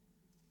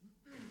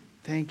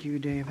Thank you,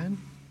 David.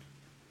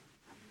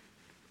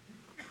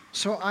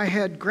 So I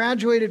had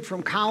graduated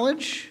from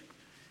college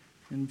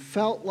and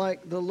felt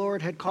like the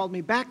Lord had called me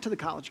back to the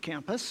college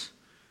campus.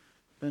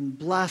 Been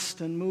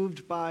blessed and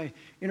moved by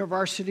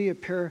InterVarsity, a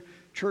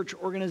parachurch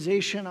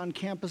organization on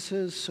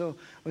campuses. So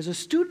I was a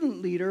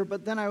student leader,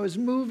 but then I was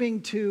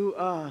moving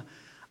to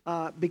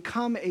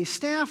become a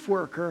staff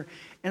worker,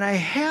 and I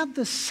had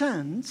the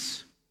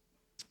sense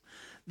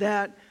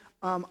that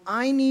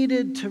I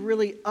needed to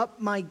really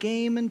up my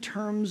game in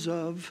terms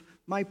of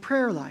my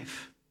prayer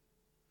life.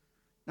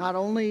 Not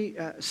only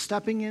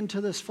stepping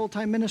into this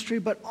full-time ministry,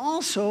 but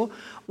also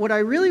what I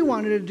really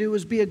wanted to do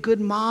was be a good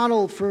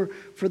model for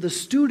the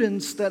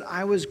students that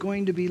I was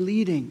going to be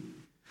leading.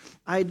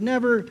 I'd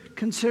never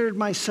considered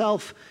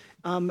myself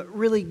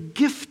really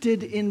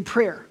gifted in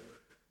prayer.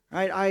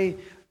 Right?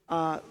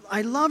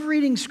 I love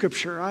reading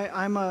Scripture.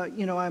 I'm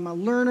a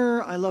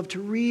learner. I love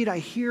to read. I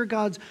hear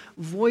God's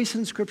voice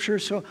in Scripture.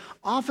 So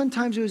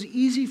oftentimes it was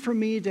easy for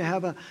me to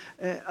have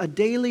a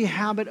daily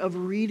habit of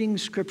reading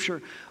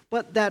Scripture.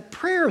 But that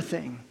prayer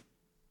thing,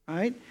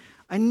 right?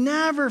 I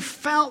never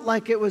felt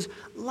like it was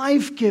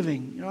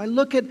life-giving. I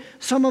look at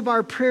some of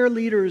our prayer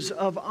leaders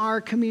of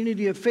our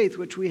community of faith,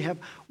 which we have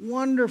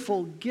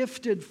wonderful,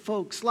 gifted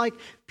folks like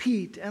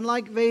Pete and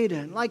like Veda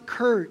and like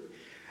Kurt.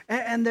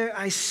 And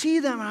I see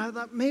them, and I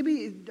thought,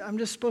 maybe I'm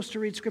just supposed to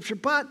read Scripture.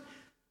 But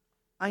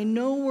I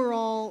know we're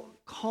all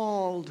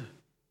called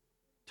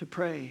to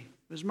pray.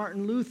 It was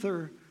Martin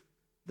Luther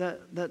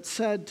that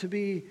said to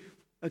be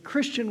a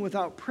Christian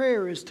without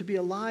prayer is to be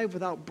alive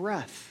without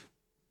breath.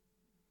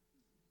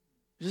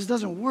 It just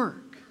doesn't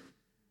work.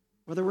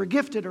 Whether we're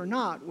gifted or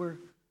not, we're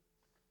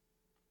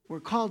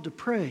called to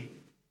pray.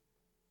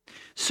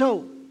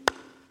 So,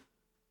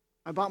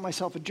 I bought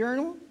myself a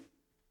journal.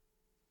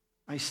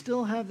 I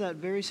still have that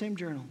very same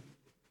journal.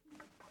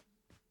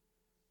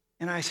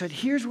 And I said,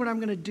 here's what I'm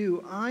going to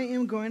do. I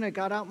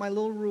got out my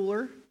little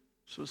ruler.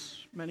 This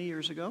was many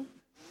years ago.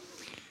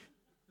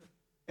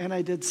 And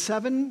I did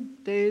 7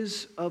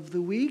 days of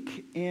the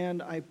week,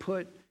 and I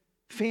put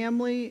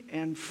family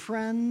and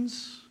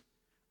friends,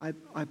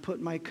 I put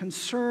my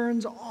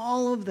concerns,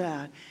 all of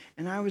that,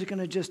 and I was going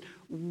to just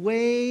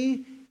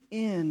weigh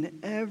in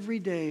every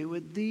day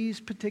with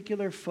these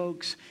particular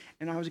folks,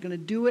 and I was going to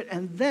do it,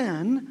 and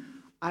then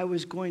I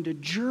was going to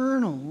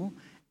journal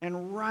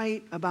and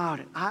write about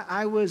it.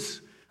 I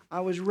was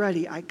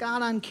ready. I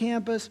got on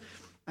campus.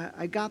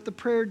 I got the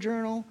prayer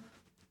journal.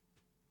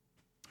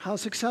 How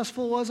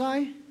successful was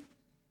I?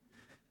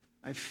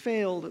 I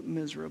failed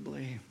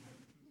miserably.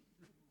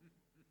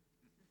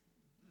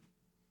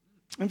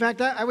 In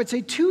fact, I would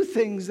say 2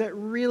 things that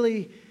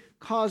really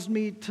caused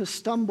me to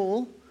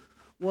stumble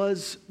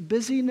was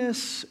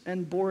busyness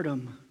and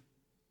boredom.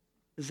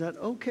 Is that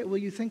okay? Will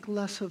you think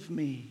less of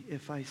me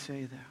if I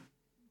say that?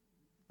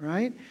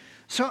 Right?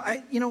 So,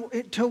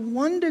 to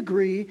one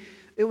degree,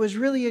 it was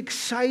really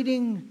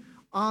exciting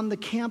on the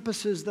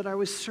campuses that I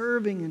was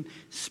serving and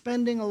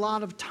spending a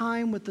lot of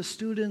time with the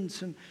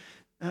students and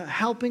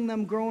helping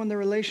them grow in their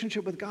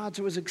relationship with God.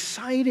 So it was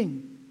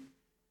exciting.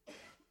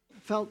 I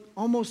felt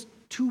almost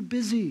too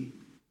busy.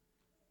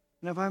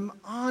 And if I'm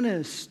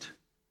honest,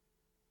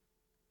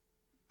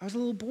 I was a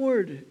little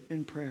bored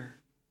in prayer.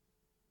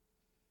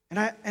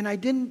 And I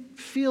didn't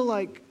feel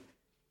like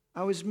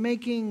I was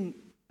making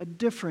a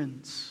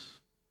difference.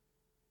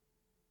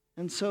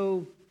 And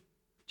so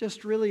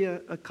just really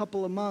a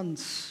couple of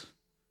months,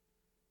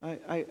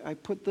 I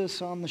put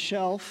this on the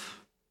shelf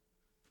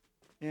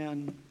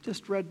and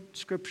just read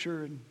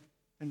Scripture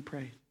and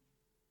prayed.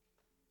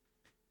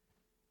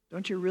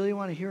 Don't you really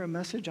want to hear a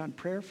message on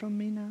prayer from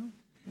me now?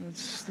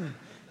 That's the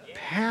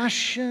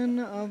passion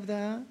of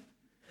that.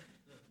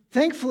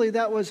 Thankfully,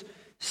 that was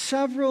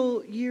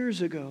several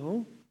years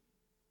ago.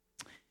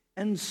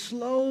 And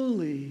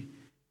slowly,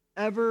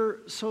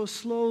 ever so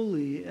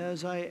slowly,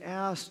 as I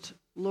asked,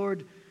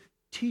 Lord,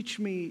 teach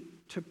me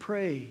to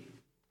pray.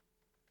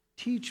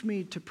 Teach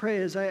me to pray.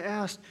 As I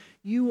asked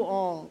you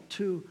all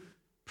to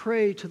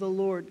pray to the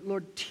Lord,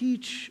 Lord,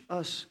 teach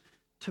us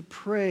to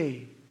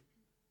pray.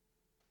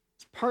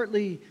 It's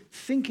partly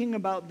thinking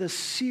about this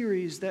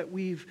series that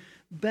we've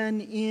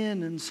been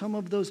in and some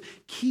of those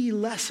key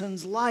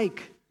lessons,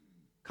 like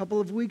a couple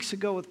of weeks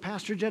ago with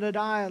Pastor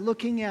Jedediah,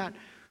 looking at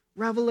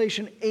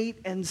Revelation 8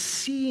 and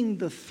seeing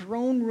the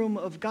throne room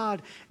of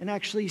God and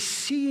actually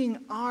seeing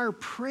our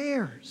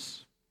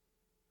prayers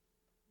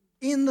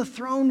in the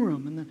throne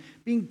room and then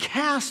being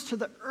cast to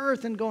the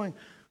earth and going,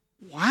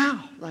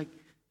 wow, like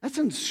that's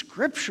in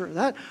Scripture.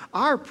 That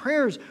our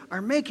prayers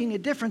are making a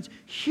difference,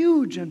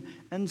 huge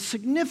and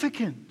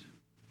significant.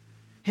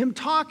 Him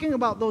talking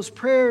about those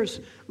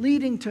prayers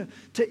leading to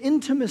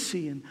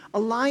intimacy and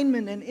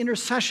alignment and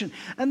intercession.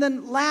 And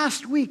then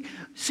last week,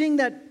 seeing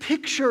that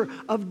picture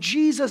of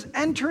Jesus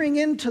entering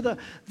into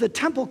the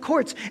temple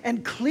courts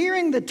and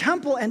clearing the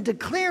temple and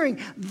declaring,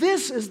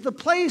 this is the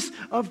place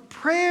of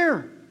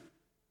prayer.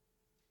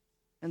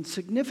 And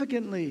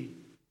significantly,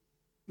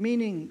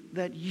 meaning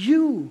that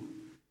your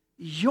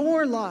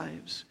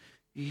lives,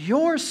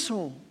 your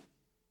soul,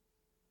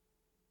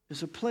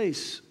 is a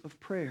place of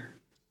prayer.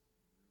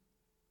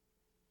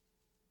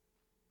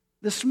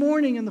 This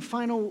morning in the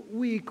final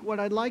week, what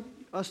I'd like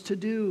us to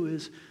do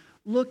is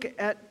look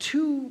at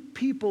two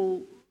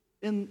people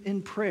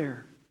in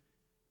prayer.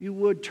 You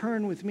would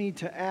turn with me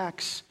to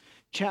Acts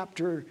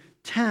chapter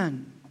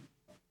 10.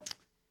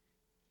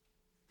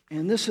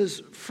 And this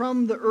is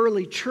from the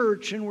early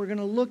church, and we're going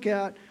to look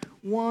at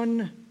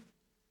one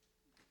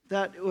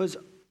that was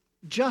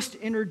just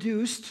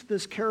introduced,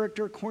 this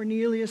character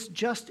Cornelius,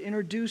 just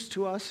introduced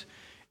to us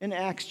in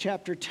Acts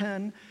chapter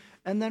 10.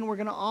 And then we're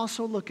going to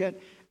also look at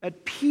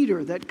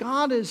Peter, that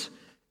God is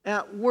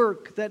at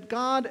work, that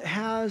God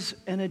has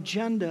an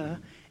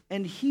agenda,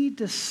 and he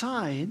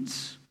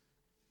decides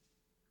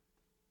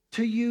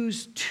to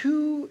use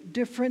two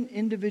different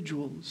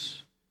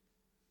individuals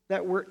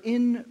that were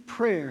in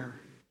prayer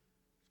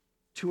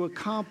to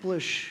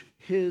accomplish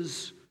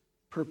his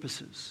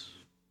purposes.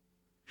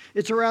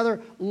 It's a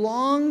rather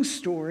long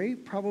story,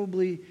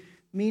 probably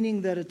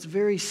meaning that it's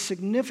very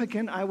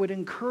significant. I would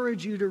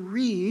encourage you to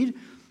read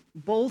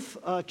both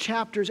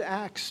chapters,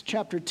 Acts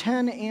chapter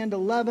 10 and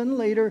 11,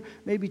 later,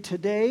 maybe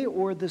today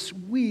or this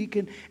week,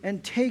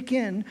 and take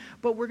in.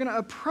 But we're going to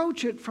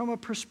approach it from a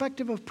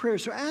perspective of prayer.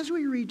 So as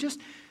we read,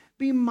 just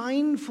be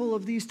mindful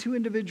of these two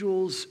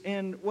individuals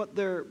and what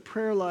their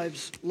prayer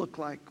lives look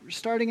like.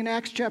 Starting in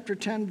Acts chapter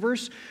 10,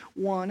 verse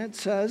 1, it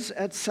says,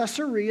 "At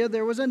Caesarea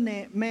there was a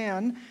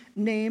man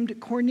named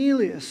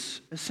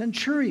Cornelius, a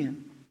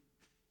centurion,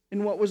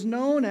 in what was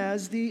known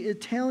as the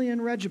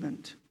Italian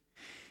regiment.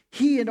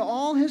 He and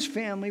all his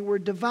family were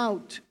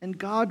devout and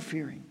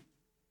God-fearing.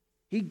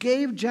 He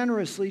gave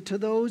generously to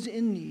those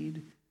in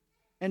need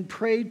and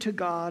prayed to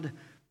God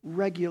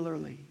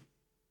regularly.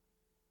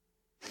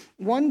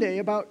 One day,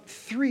 about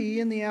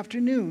 3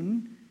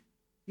 p.m,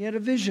 he had a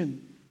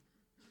vision.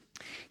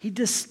 He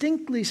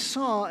distinctly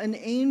saw an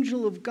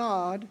angel of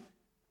God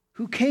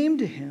who came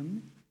to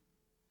him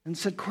and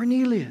said,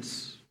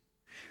 'Cornelius.'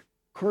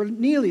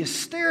 Cornelius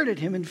stared at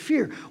him in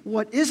fear.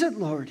 'What is it,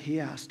 Lord?' he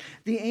asked.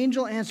 The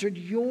angel answered,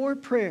 'Your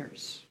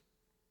prayers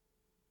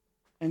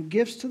and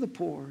gifts to the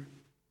poor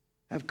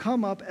have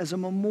come up as a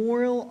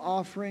memorial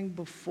offering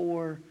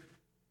before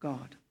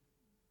God.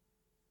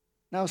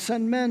 Now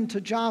send men to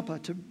Joppa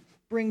to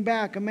bring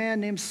back a man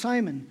named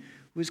Simon,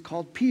 who is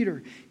called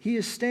Peter. He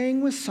is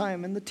staying with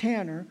Simon the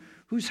tanner,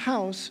 whose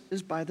house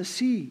is by the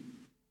sea.'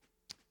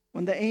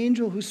 When the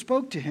angel who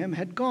spoke to him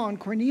had gone,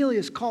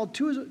 Cornelius called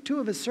two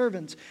of his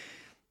servants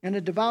and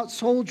a devout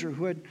soldier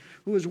who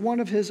was one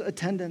of his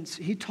attendants.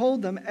 He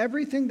told them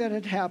everything that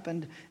had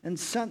happened and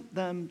sent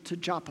them to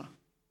Joppa.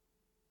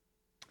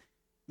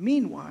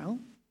 Meanwhile,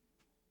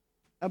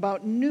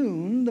 about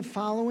noon the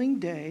following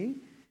day,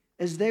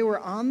 as they were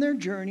on their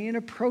journey and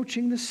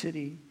approaching the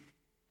city,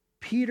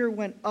 Peter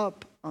went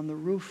up on the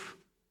roof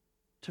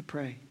to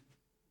pray.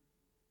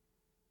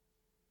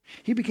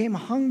 He became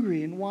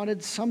hungry and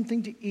wanted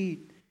something to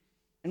eat,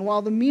 and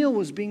while the meal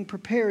was being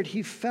prepared,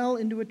 he fell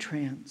into a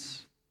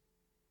trance.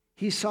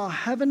 He saw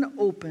heaven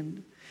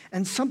opened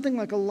and something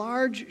like a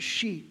large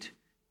sheet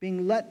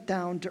being let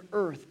down to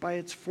earth by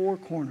its four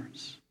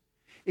corners.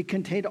 It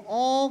contained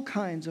all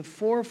kinds of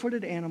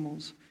four-footed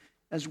animals,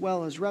 as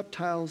well as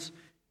reptiles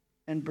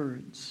and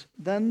birds.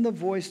 Then the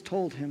voice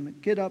told him,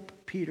 'Get up,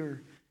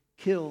 Peter,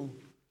 kill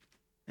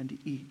and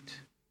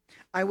eat.'"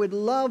 I would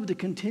love to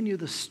continue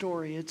the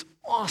story. It's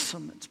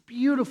awesome. It's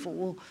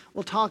beautiful.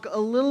 We'll talk a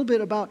little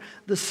bit about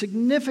the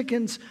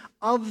significance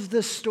of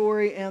this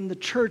story and the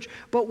church.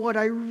 But what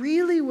I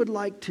really would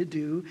like to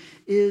do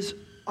is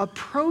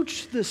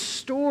approach this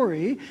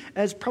story,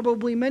 as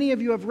probably many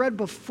of you have read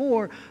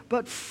before,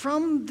 but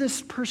from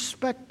this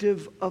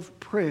perspective of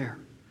prayer,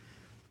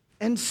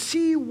 and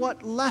see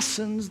what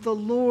lessons the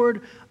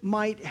Lord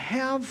might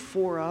have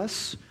for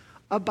us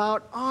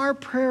about our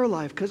prayer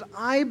life, because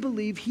I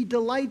believe he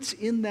delights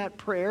in that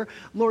prayer.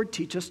 Lord,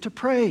 teach us to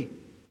pray.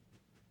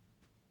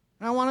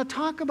 And I want to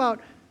talk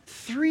about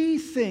 3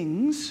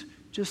 things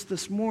just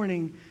this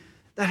morning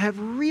that have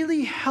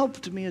really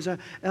helped me as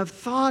I've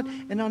thought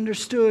and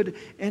understood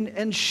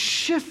and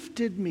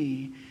shifted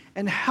me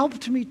and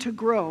helped me to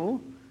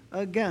grow,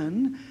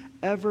 again,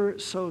 ever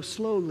so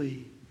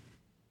slowly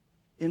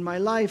in my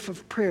life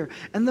of prayer.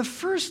 And the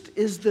first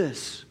is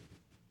this: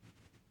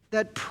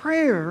 that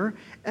prayer,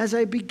 as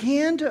I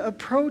began to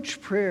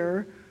approach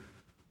prayer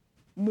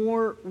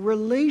more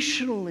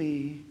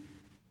relationally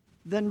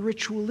than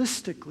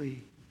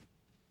ritualistically,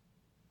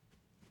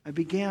 I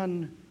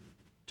began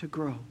to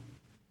grow.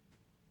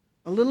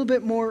 A little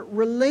bit more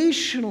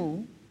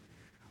relational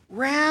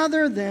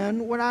rather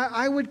than what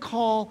I would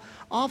call,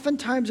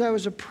 oftentimes I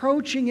was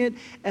approaching it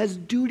as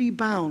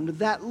duty-bound.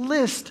 That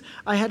list,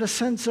 I had a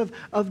sense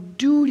of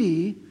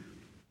duty.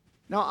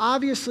 Now,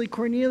 obviously,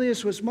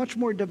 Cornelius was much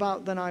more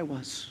devout than I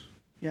was,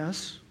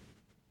 yes?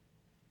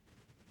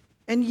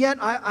 And yet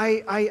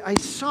I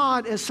saw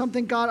it as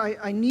something, God,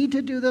 I need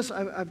to do this.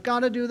 I've got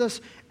to do this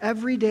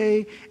every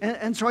day.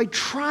 And so I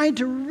tried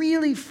to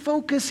really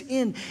focus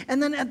in.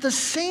 And then at the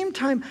same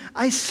time,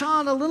 I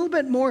saw it a little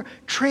bit more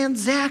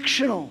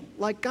transactional.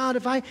 Like, God,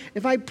 if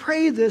I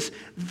pray this,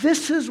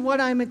 this is what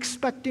I'm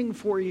expecting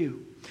from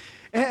you.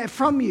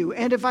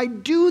 And if I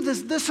do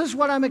this, this is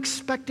what I'm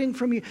expecting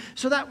from you.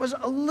 So that was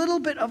a little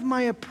bit of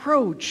my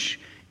approach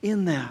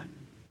in that.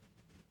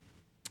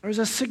 There was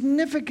a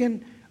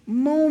significant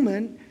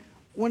moment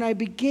when I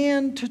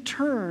began to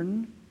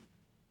turn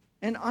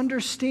and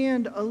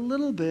understand a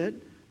little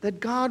bit that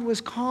God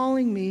was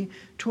calling me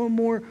to a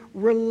more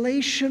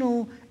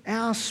relational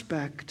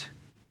aspect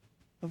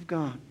of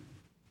God.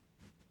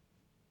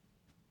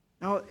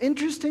 Now,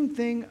 interesting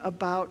thing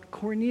about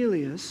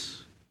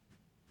Cornelius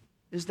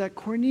is that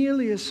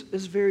Cornelius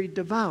is very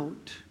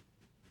devout,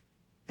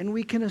 and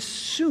we can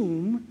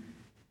assume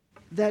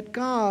that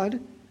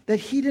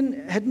he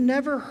had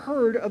never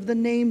heard of the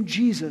name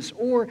Jesus,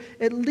 or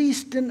at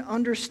least didn't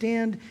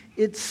understand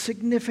its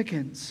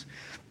significance.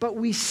 But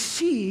we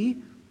see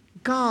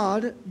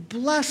God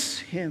bless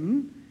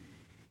him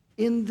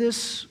in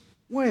this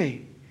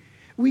way.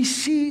 We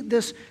see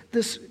this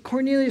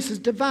Cornelius is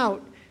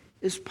devout,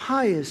 is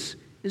pious,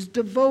 is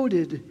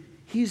devoted,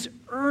 he's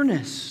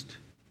earnest.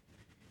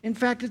 In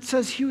fact, it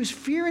says he was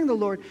fearing the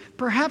Lord.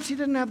 Perhaps he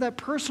didn't have that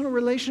personal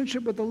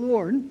relationship with the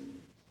Lord,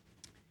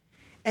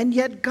 and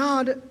yet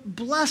God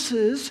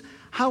blesses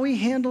how he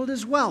handled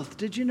his wealth.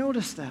 Did you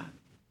notice that?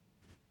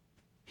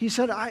 He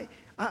said,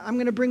 I'm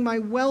going to bring my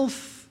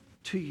wealth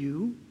to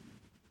you,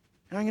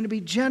 and I'm going to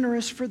be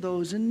generous for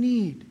those in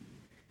need.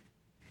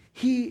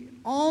 He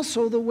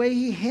also, the way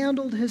he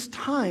handled his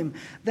time,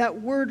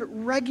 that word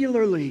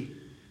regularly.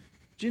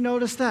 Did you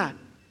notice that?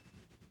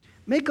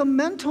 Make a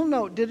mental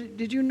note.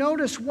 Did you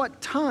notice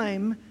what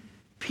time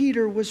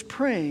Peter was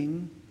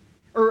praying,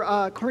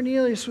 or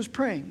Cornelius was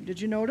praying?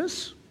 Did you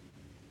notice?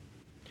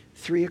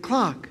 3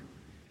 o'clock.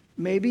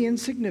 Maybe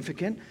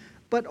insignificant,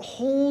 but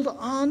hold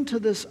on to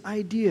this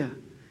idea.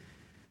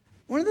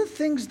 One of the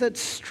things that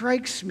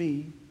strikes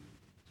me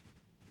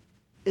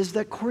is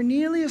that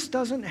Cornelius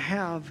doesn't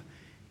have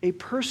a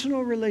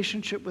personal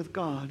relationship with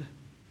God,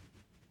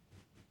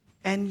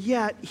 and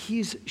yet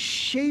he's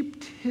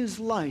shaped his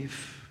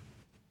life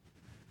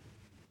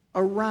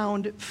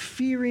around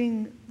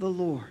fearing the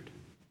Lord.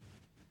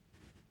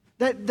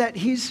 That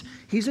he's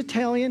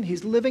Italian,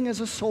 he's living as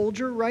a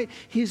soldier, right?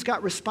 He's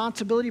got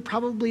responsibility,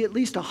 probably at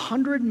least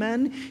 100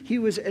 men. He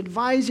was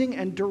advising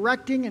and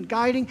directing and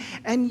guiding,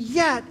 and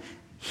yet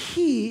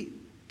he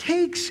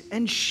takes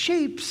and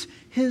shapes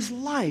his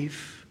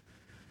life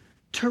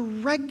to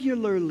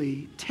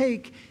regularly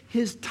take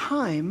his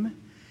time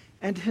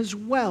and his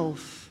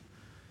wealth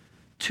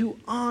to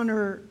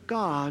honor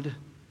God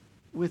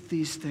with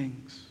these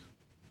things.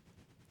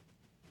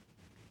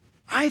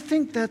 I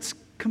think that's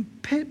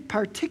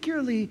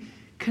particularly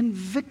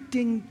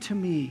convicting to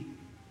me,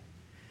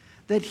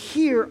 that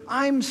here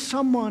I'm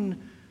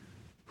someone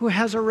who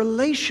has a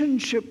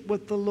relationship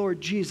with the Lord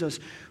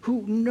Jesus,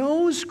 who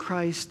knows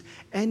Christ,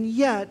 and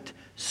yet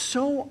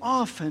so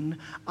often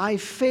I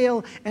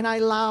fail and I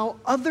allow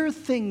other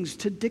things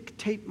to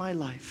dictate my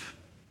life.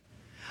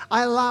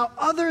 I allow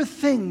other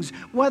things,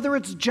 whether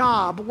it's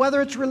job,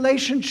 whether it's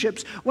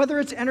relationships, whether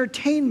it's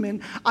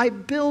entertainment, I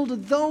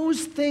build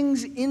those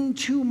things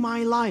into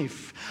my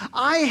life.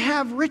 I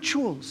have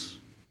rituals.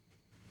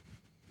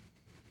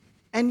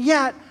 And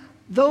yet,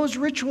 those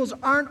rituals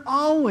aren't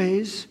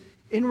always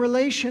in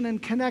relation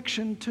and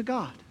connection to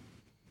God.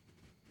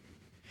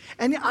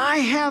 And I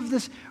have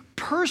this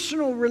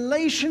personal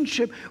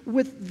relationship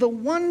with the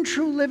one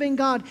true living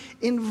God,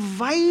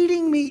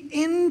 inviting me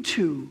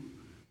into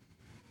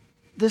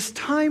this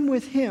time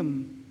with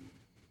him.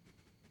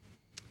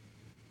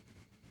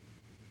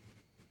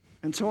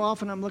 And so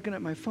often I'm looking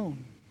at my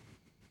phone.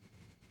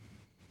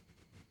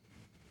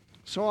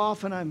 So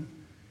often I'm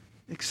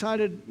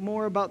excited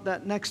more about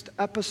that next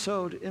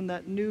episode in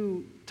that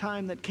new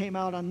time that came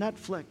out on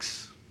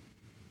Netflix.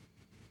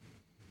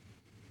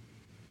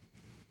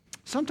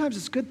 Sometimes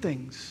it's good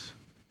things.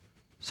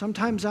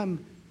 Sometimes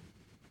I'm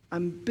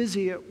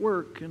busy at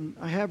work and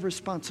I have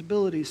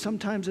responsibilities.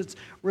 Sometimes it's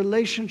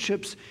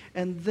relationships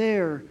and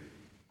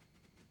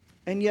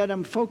and yet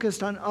I'm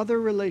focused on other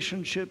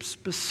relationships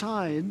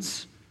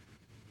besides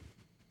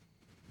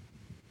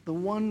the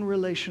one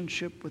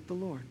relationship with the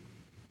Lord.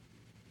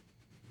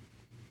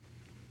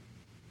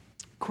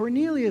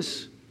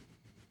 Cornelius,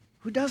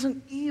 who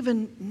doesn't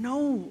even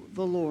know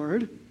the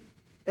Lord,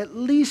 at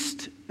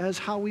least as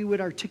how we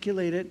would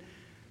articulate it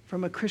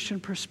from a Christian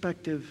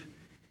perspective,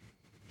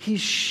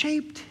 he's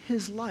shaped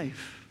his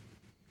life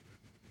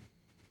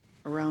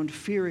around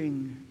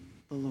fearing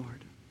the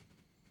Lord.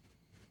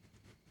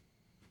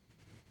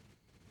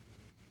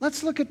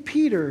 Let's look at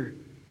Peter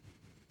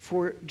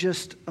for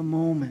just a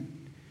moment.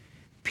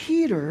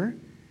 Peter,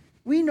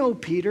 we know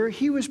Peter,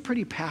 he was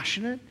pretty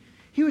passionate.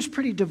 He was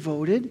pretty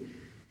devoted.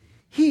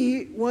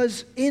 He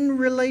was in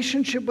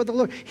relationship with the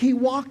Lord. He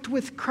walked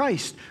with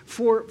Christ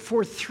for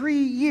 3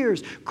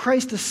 years.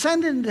 Christ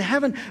ascended into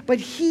heaven, but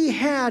he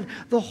had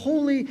the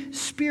Holy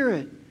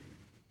Spirit.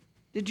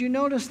 Did you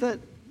notice that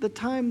the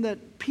time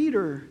that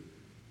Peter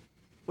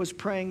was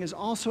praying is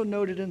also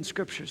noted in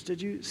Scriptures? Did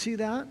you see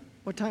that?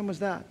 What time was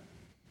that?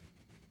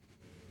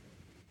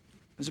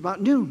 It was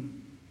about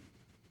noon.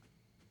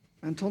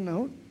 Mental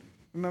note.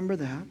 Remember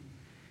that.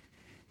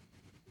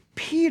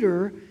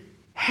 Peter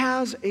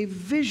has a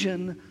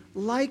vision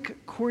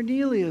like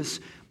Cornelius,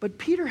 but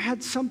Peter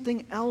had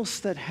something else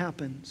that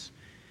happens.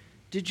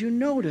 Did you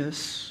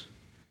notice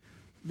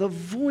the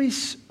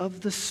voice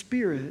of the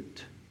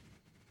Spirit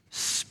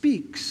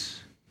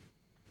speaks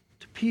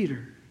to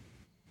Peter?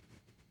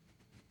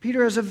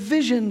 Peter has a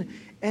vision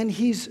and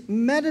he's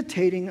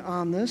meditating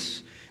on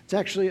this. It's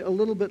actually a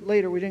little bit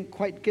later. We didn't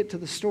quite get to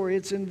the story.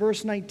 It's in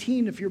verse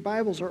 19. If your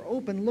Bibles are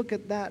open, look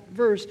at that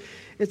verse.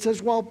 It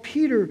says, while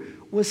Peter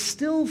was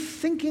still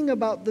thinking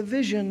about the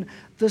vision,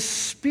 the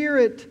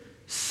Spirit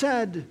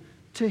said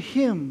to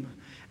him,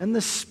 and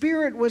the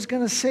Spirit was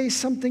going to say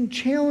something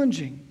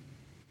challenging.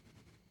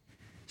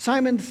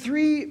 Simon,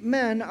 3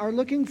 men are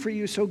looking for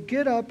you, so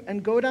get up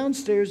and go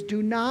downstairs.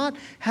 Do not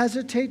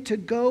hesitate to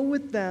go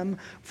with them,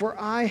 for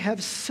I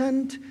have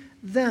sent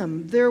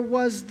them. There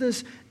was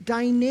this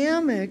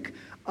dynamic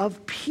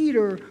of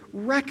Peter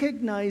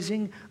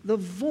recognizing the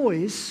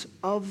voice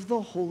of the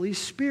Holy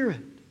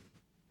Spirit.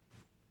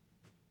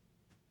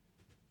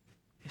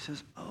 He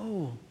says,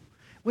 oh,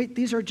 wait,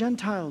 these are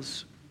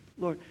Gentiles,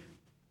 Lord.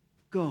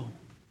 Go.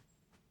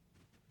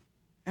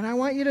 And I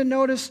want you to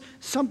notice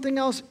something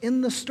else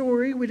in the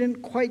story. We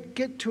didn't quite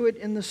get to it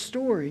in the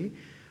story,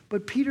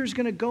 but Peter's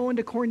going to go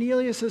into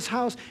Cornelius'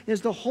 house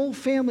as the whole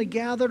family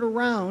gathered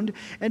around,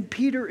 and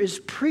Peter is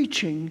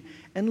preaching.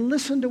 And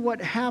listen to what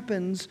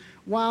happens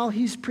while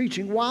he's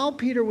preaching. While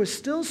Peter was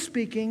still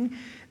speaking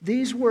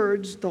these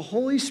words, the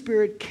Holy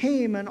Spirit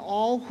came on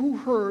all who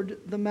heard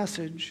the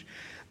message.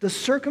 The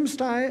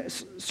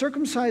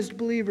circumcised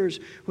believers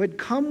who had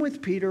come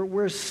with Peter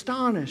were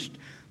astonished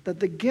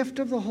that the gift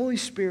of the Holy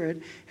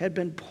Spirit had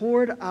been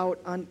poured out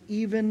on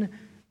even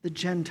the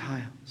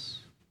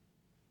Gentiles.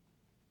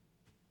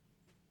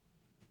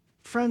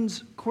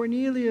 Friends,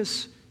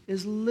 Cornelius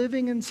is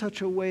living in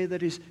such a way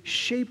that he's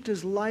shaped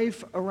his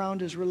life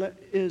around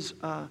his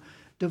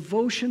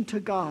devotion to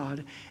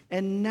God.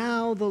 And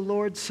now the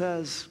Lord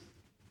says,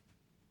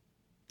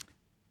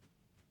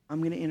 I'm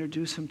going to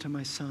introduce him to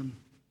my son.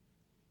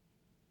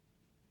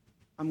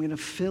 I'm going to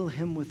fill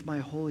him with my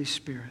Holy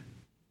Spirit.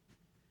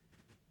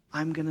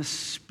 I'm going to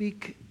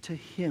speak to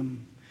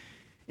him.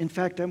 In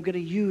fact, I'm going to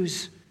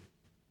use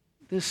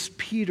this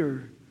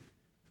Peter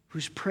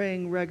who's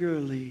praying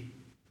regularly.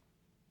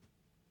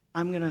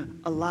 I'm going to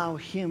allow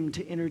him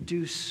to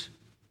introduce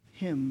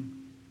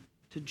him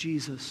to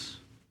Jesus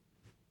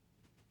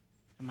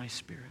and my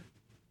Spirit.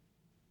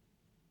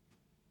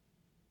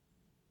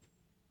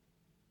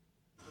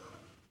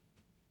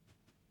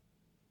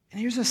 And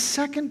here's a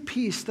second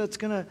piece that's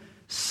going to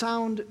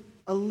sound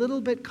a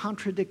little bit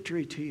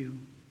contradictory to you,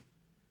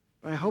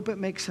 but I hope it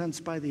makes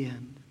sense by the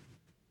end.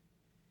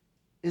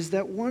 Is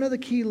that one of the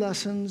key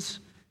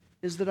lessons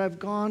is that I've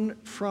gone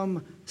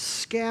from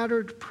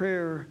scattered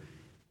prayer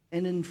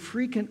and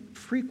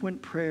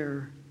infrequent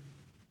prayer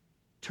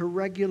to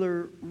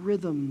regular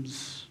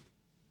rhythms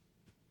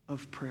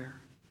of prayer.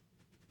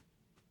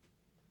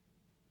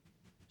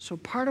 So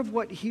part of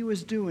what he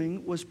was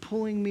doing was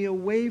pulling me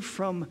away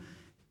from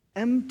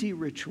empty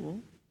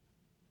ritual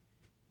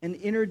and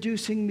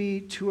introducing me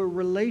to a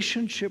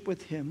relationship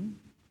with him.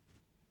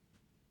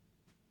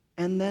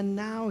 And then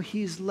now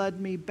he's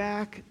led me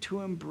back to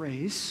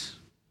embrace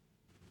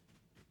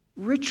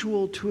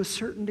ritual to a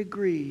certain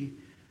degree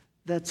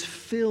that's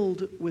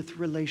filled with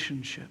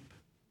relationship.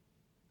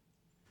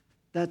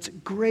 That's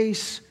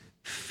grace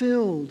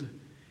filled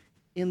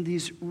in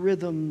these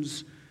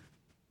rhythms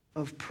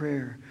of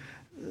prayer.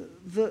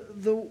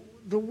 The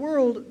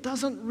world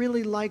doesn't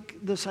really like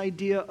this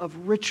idea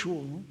of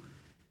ritual,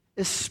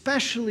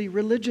 especially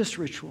religious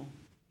ritual,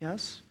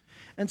 yes?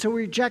 And so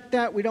we reject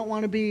that. We don't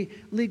want to be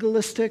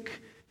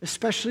legalistic,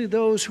 especially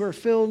those who are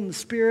filled in the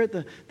Spirit,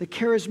 the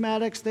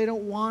charismatics. They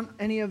don't want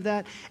any of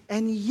that.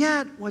 And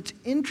yet, what's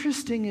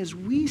interesting is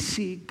we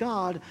see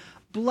God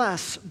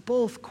bless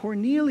both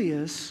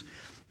Cornelius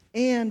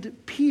and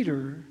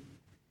Peter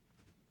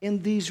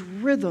in these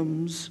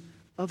rhythms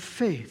of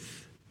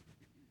faith.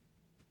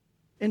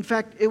 In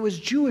fact, it was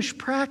Jewish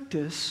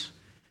practice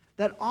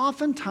that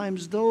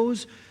oftentimes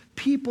those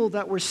people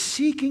that were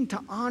seeking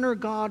to honor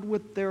God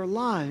with their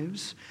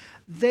lives,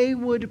 they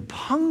would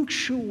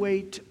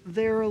punctuate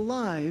their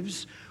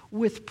lives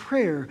with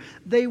prayer.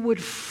 They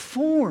would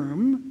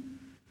form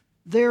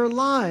their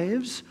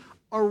lives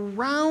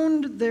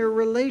around their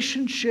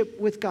relationship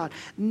with God.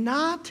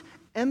 Not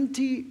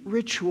empty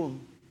ritual,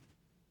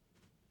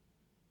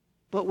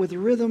 but with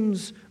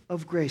rhythms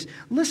of grace.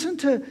 Listen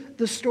to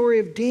the story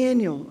of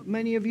Daniel.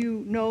 Many of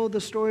you know the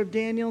story of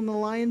Daniel in the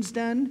lion's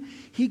den.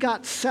 He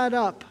got set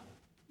up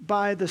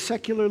by the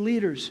secular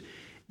leaders.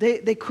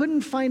 They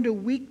couldn't find a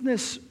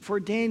weakness for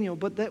Daniel,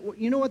 but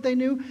you know what they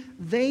knew?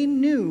 They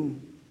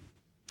knew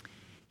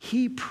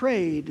he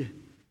prayed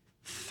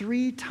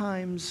 3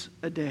 times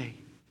a day.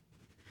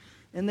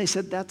 And they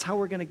said, that's how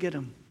we're going to get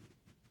him.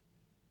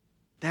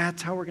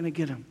 That's how we're going to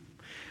get him.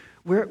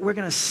 We're going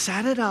to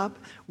set it up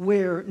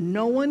where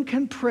no one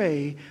can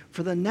pray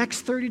for the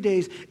next 30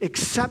 days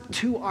except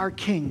to our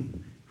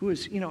king, who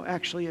is,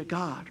 actually a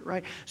god,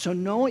 right? So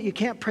no, you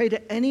can't pray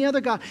to any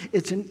other god.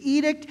 It's an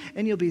edict,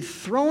 and you'll be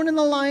thrown in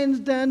the lion's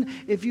den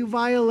if you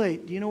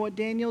violate. Do you know what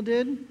Daniel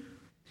did?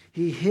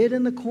 He hid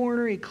in the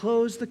corner. He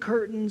closed the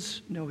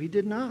curtains. No, he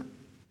did not. It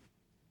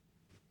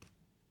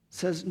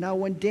says, now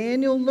when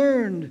Daniel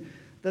learned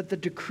that the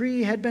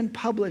decree had been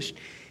published,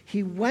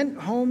 he went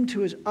home to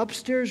his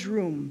upstairs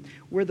room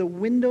where the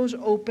windows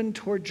opened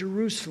toward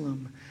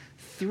Jerusalem.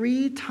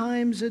 3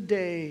 times a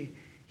day,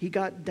 he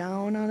got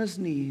down on his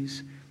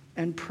knees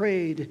and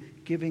prayed,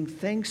 giving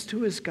thanks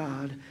to his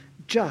God,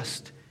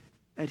 just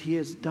as he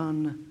has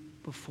done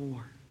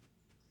before.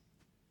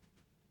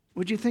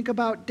 Would you think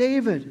about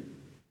David?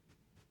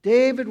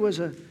 David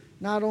was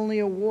not only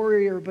a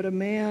warrior, but a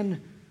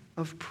man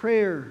of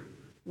prayer,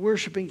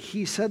 worshiping.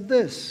 He said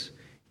this,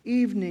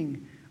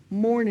 evening,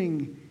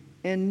 morning,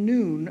 and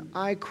noon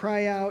I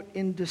cry out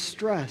in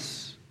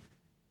distress,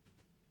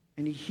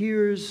 and he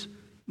hears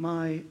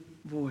my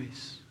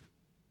voice.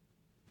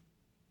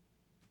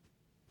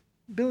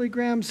 Billy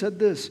Graham said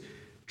this,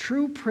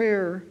 true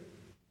prayer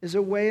is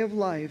a way of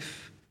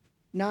life,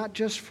 not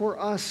just for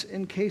us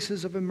in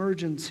cases of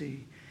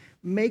emergency.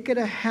 Make it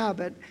a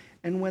habit,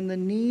 and when the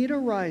need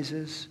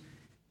arises,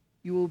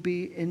 you will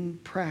be in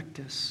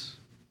practice.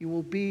 You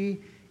will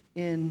be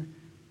in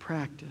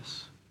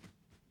practice.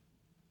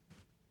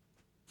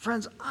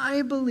 Friends,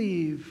 I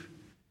believe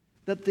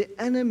that the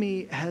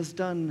enemy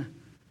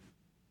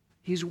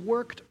he's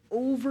worked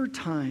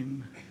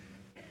overtime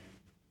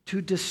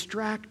to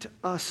distract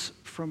us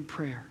from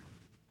prayer.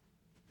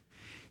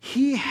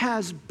 He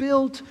has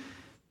built,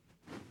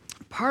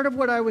 part of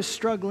what I was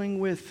struggling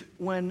with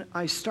when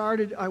I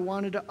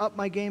wanted to up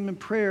my game in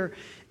prayer,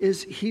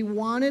 is he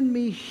wanted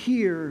me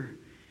here,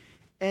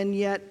 and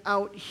yet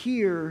out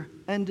here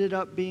ended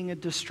up being a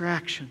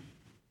distraction.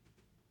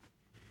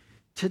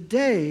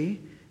 Today,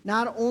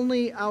 not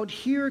only out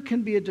here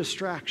can be a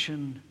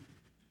distraction,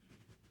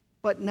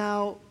 but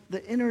now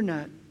the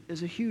internet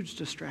is a huge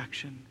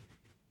distraction.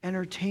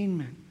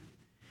 Entertainment.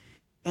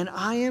 And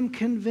I am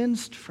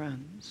convinced,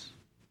 friends,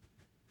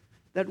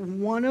 that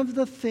one of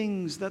the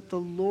things that the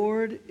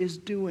Lord is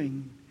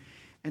doing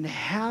and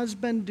has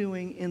been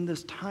doing in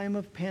this time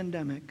of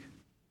pandemic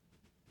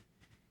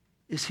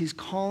is he's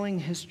calling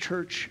his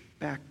church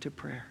back to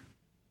prayer.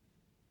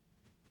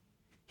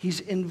 He's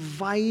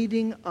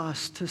inviting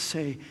us to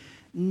say,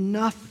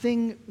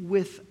 nothing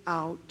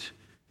without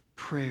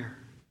prayer.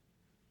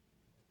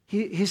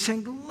 He's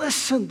saying,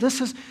 listen,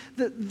 this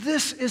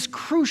is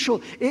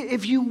crucial.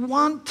 If you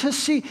want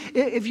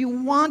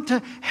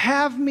to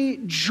have me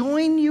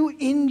join you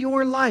in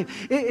your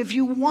life, if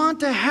you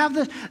want to have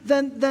this,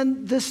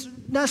 then this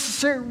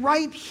necessary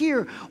right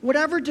here.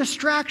 Whatever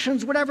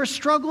distractions, whatever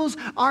struggles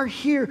are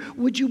here,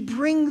 would you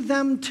bring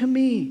them to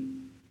me?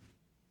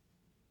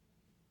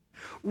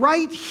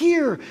 Right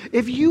here,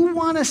 if you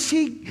want to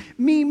see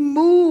me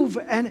move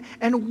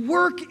and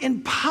work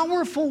in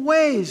powerful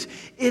ways,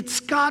 it's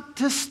got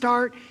to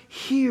start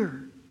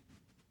here.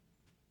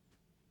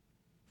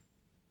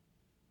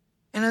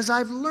 And as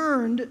I've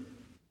learned,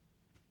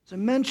 as I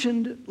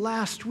mentioned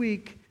last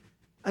week,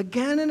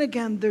 again and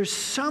again, there's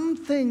some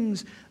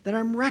things that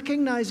I'm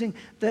recognizing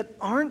that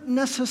aren't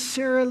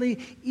necessarily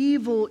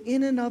evil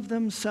in and of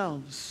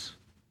themselves.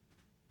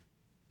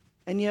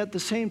 And yet at the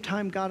same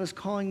time, God is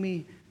calling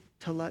me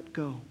to let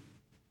go.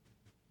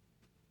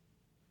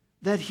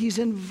 That he's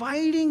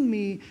inviting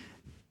me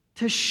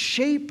to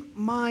shape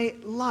my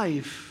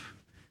life,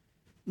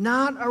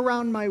 not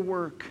around my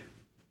work,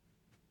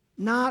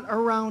 not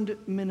around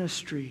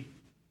ministry,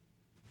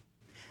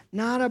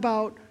 not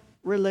about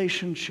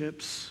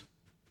relationships,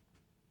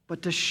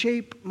 but to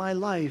shape my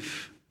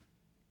life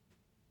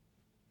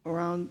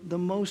around the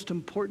most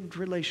important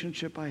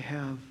relationship I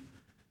have,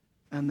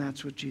 and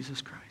that's with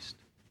Jesus Christ.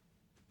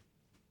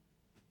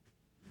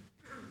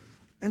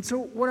 And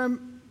so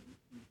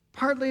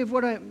partly of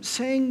what I'm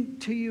saying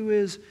to you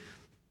is,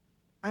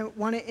 I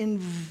want to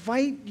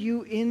invite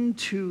you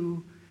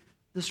into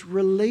this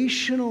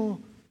relational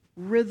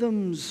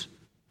rhythms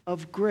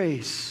of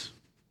grace.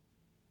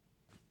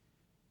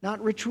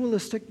 Not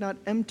ritualistic, not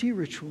empty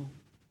ritual.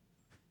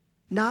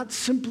 Not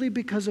simply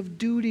because of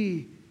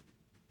duty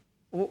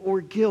or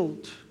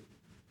guilt.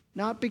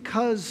 Not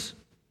because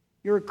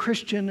you're a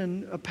Christian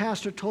and a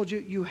pastor told you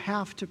you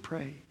have to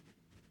pray.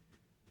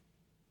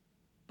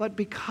 But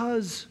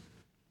because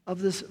of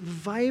this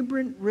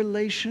vibrant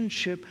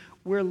relationship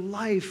where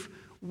life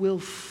will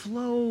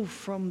flow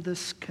from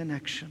this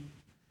connection.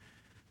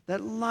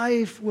 That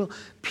life will,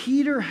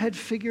 Peter had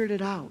figured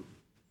it out.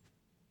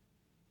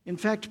 In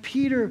fact,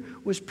 Peter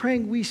was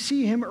praying. We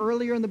see him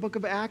earlier in the book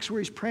of Acts where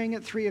he's praying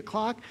at 3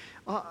 o'clock.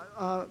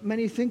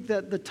 Many think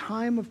that the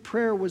time of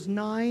prayer was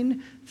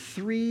 9,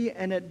 3,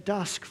 and at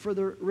dusk for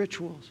the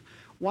rituals.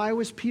 Why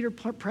was Peter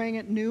praying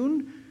at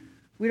noon?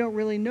 We don't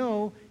really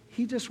know.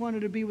 He just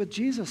wanted to be with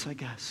Jesus, I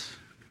guess.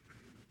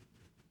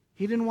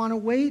 He didn't want to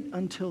wait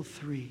until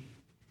 3.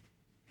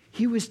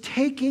 He was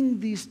taking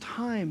these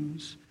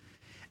times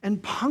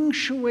and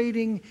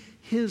punctuating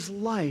his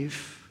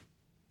life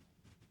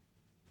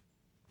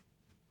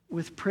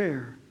with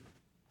prayer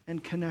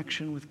and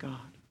connection with God.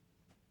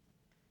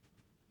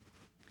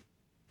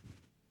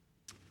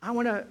 I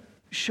want to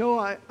show,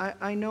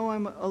 I know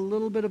I'm a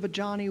little bit of a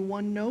Johnny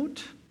one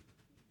note,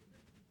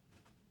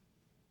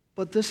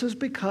 but this is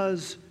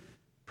because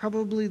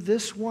probably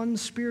this one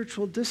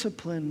spiritual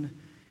discipline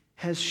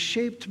has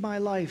shaped my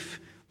life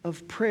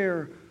of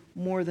prayer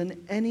more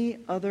than any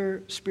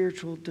other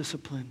spiritual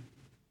discipline.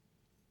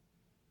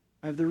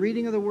 I have the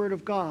reading of the Word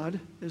of God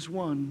is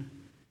one,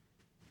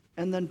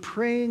 and then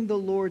praying the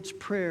Lord's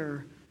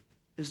Prayer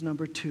is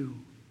number 2.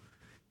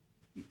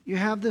 You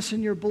have this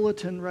in your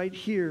bulletin right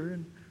here,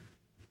 and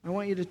I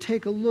want you to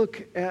take a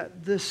look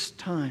at this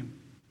time.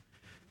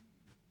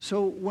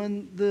 So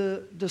when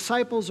the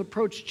disciples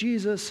approached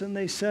Jesus and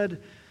they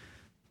said,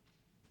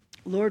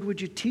 "Lord, would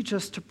you teach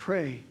us to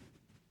pray?"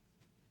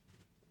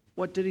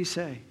 What did he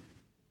say?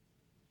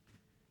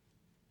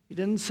 He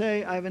didn't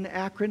say, "I have an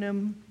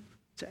acronym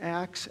to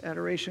Acts,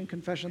 Adoration,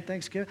 Confession,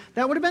 Thanksgiving."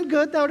 That would have been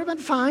good. That would have been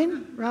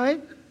fine,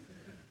 right?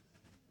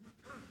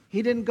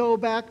 He didn't go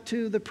back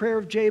to the prayer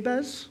of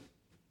Jabez.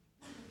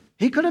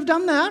 He could have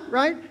done that,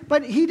 right?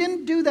 But he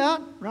didn't do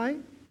that, right?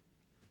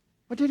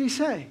 What did he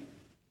say?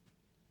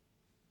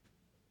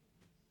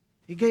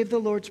 He gave the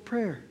Lord's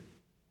Prayer.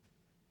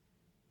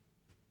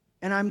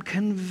 And I'm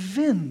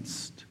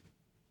convinced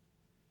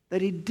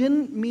that he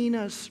didn't mean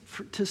us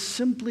to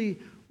simply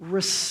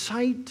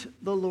recite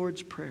the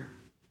Lord's Prayer,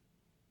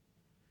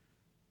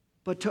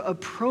 but to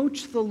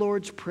approach the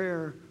Lord's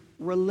Prayer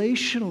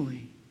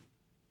relationally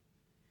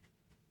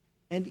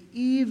and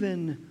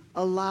even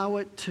allow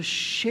it to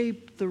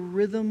shape the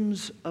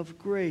rhythms of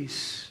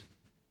grace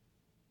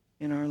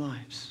in our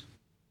lives.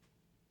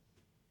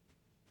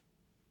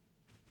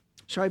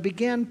 So I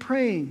began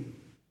praying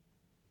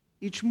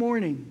each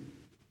morning,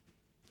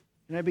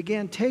 and I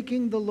began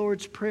taking the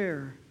Lord's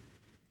Prayer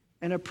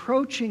and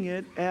approaching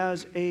it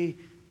as a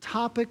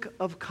topic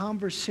of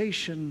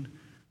conversation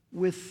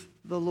with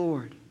the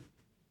Lord.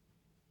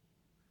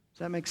 Does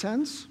that make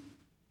sense?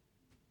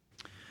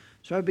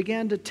 So I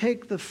began to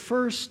take the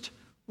first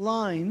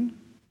line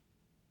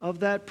of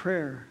that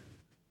prayer.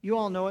 You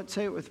all know it.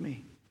 Say it with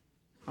me.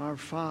 Our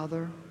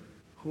Father,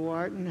 who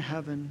art in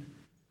heaven,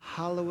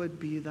 hallowed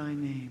be thy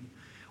name.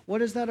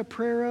 What is that a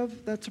prayer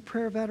of? That's a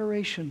prayer of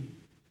adoration.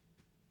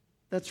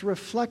 That's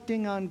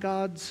reflecting on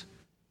God's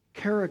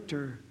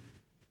character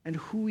and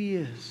who he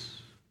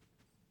is.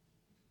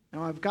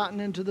 Now, I've gotten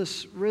into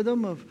this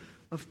rhythm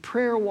of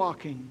prayer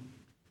walking.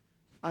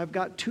 I've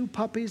got 2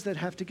 puppies that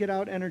have to get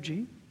out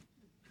energy.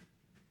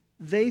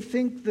 They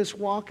think this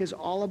walk is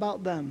all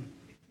about them.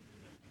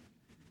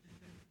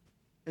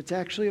 It's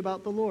actually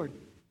about the Lord.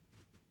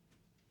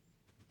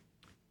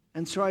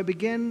 And so I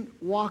begin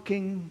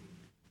walking,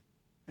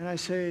 and I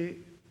say,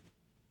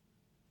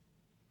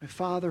 "My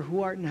Father, who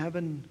art in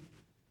heaven,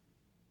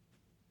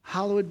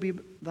 hallowed be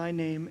thy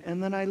name."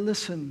 And then I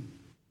listen.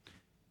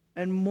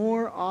 And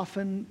more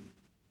often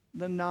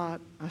than not,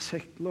 I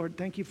say, "Lord,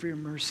 thank you for your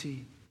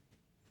mercy.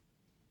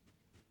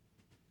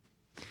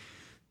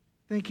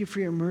 Thank you for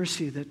your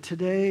mercy that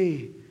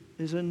today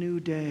is a new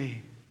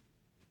day.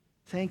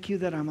 Thank you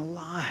that I'm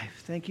alive.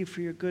 Thank you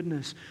for your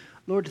goodness.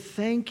 Lord,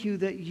 thank you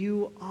that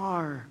you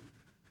are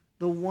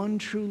the one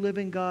true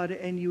living God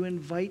and you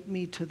invite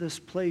me to this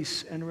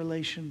place and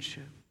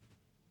relationship."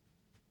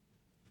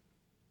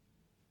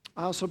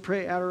 I also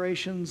pray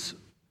adorations,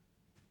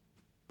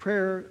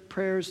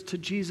 prayers to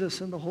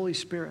Jesus and the Holy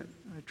Spirit.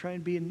 I try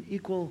and be an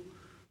equal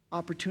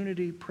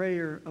opportunity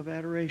prayer of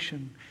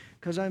adoration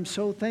because I'm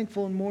so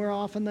thankful, and more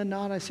often than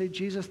not I say,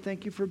 "Jesus,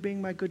 thank you for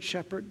being my good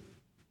shepherd.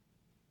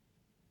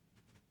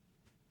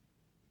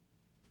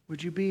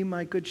 Would you be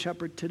my good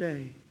shepherd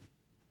today?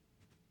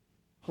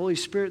 Holy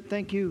Spirit,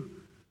 thank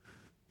you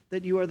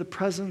that you are the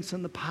presence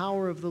and the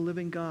power of the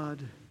living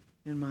God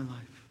in my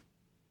life."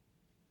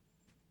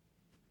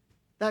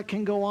 That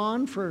can go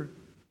on for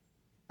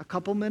a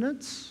couple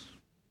minutes,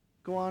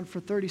 go on for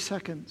 30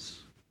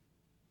 seconds.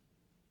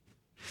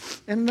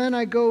 And then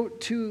I go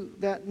to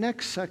that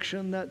next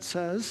section that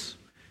says,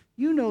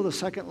 you know the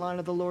second line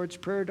of the Lord's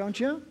Prayer, don't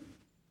you?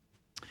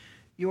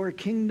 "Your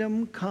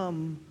kingdom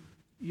come,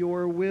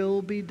 your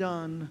will be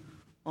done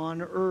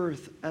on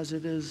earth as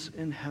it is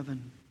in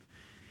heaven."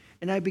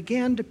 And I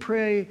began to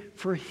pray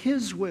for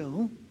his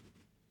will,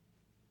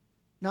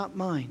 not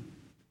mine.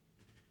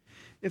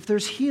 If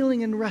there's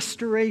healing and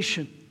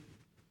restoration,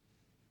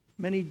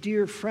 many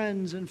dear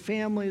friends and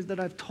families that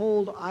I've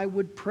told I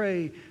would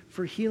pray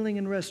for healing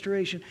and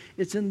restoration,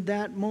 it's in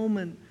that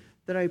moment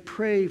that I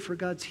pray for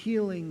God's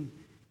healing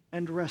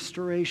and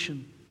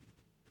restoration.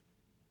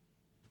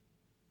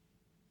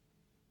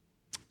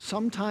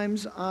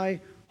 sometimes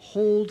I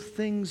hold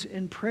things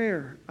in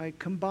prayer. I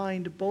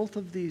combined both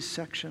of these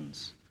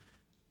sections.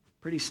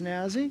 Pretty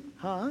snazzy,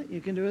 huh? You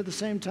can do it at the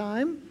same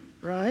time,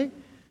 right?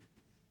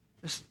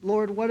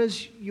 Lord, what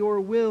is your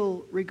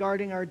will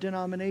regarding our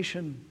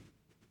denomination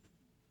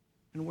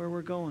and where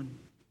we're going?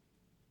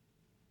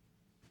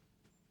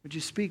 Would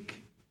you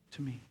speak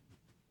to me?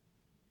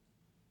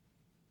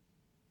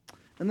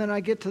 And then I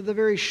get to the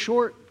very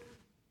short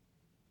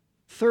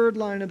third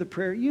line of the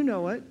prayer. You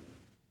know it.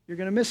 You're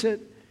going to miss it.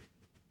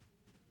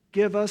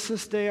 Give us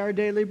this day our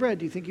daily bread.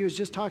 Do you think he was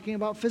just talking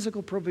about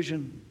physical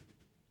provision?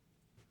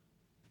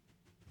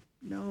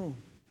 No.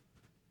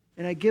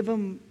 And I give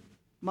him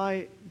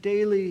my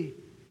daily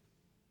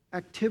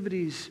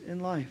activities in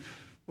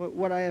life,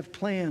 what I have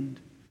planned.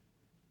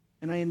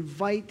 And I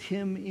invite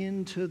him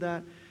into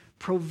that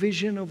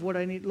provision of what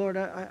I need. Lord,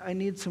 I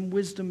need some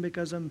wisdom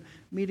because I'm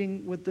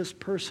meeting with this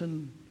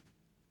person.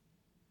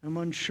 I'm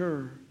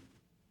unsure.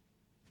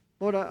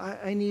 Lord,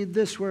 I need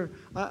this where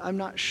I'm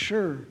not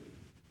sure.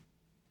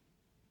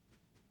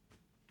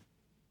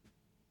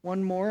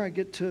 One more, I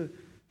get to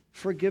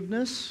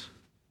forgiveness.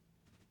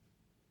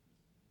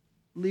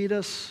 Lead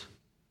us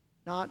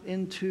not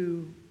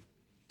into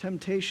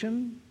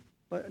temptation,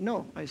 but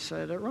no, I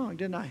said it wrong,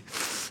 didn't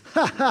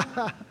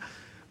I?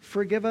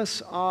 Forgive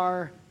us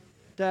our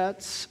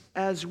debts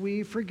as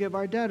we forgive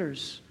our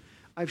debtors.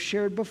 I've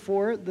shared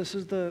before, this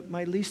is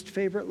my least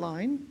favorite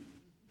line,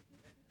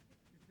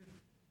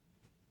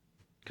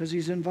 because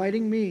he's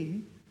inviting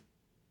me.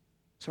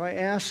 So I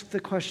ask the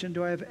question,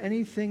 do I have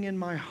anything in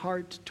my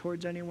heart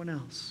towards anyone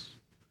else?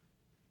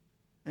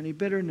 Any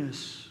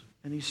bitterness,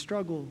 any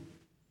struggle?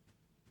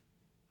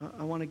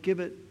 I want to give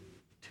it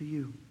to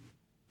you.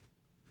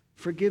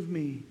 Forgive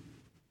me.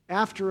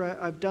 After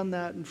I've done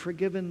that and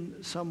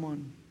forgiven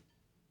someone,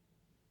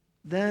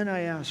 then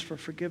I ask for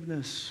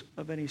forgiveness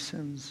of any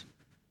sins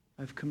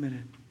I've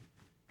committed.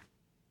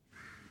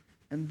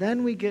 And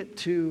then we get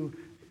to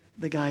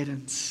the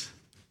guidance.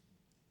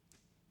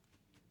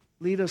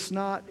 Lead us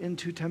not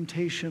into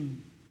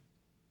temptation.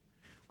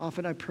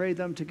 Often I pray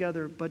them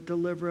together, but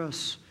deliver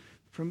us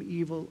from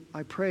evil.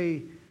 I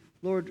pray,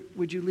 Lord,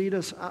 would you lead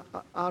us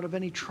out of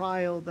any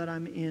trial that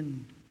I'm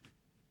in?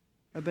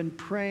 I've been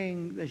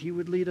praying that he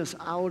would lead us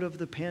out of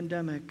the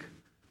pandemic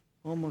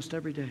almost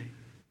every day.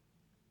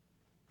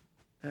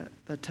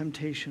 That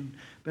temptation.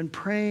 Been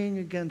praying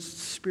against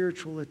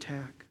spiritual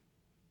attack.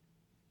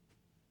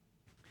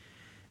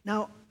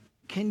 Now,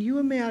 can you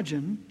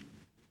imagine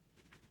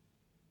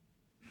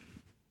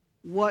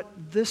what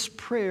this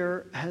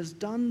prayer has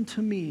done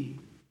to me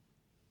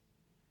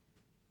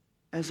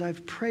as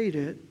I've prayed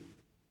it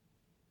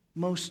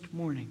most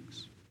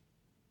mornings?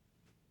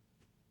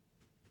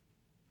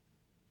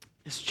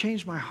 It's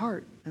changed my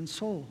heart and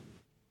soul.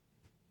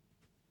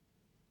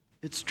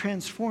 It's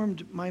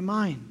transformed my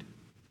mind.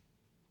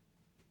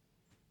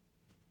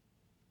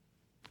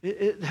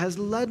 It has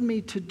led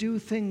me to do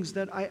things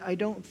that I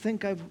don't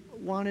think I've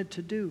wanted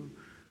to do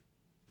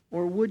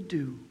or would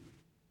do.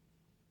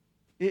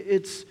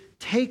 It's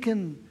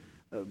taken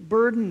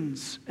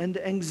burdens and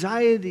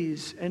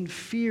anxieties and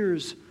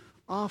fears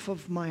off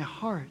of my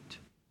heart.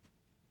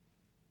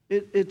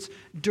 It's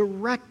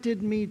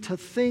directed me to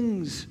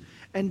things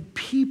and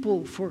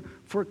people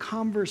for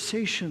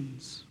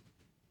conversations.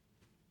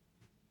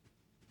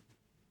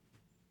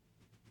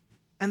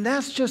 And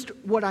that's just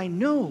what I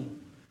know.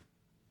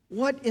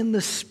 What in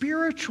the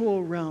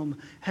spiritual realm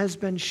has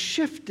been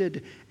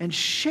shifted and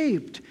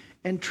shaped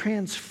and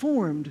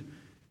transformed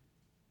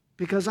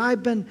because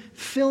I've been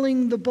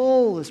filling the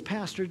bowl, as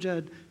Pastor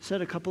Jed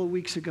said a couple of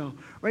weeks ago,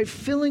 right?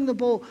 Filling the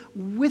bowl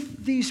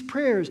with these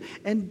prayers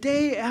and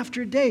day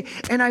after day.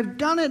 And I've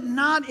done it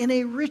not in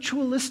a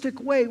ritualistic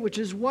way, which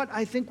is what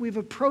I think we've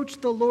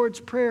approached the Lord's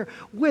Prayer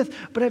with,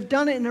 but I've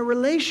done it in a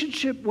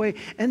relationship way.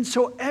 And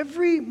so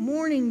every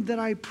morning that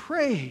I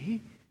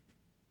pray,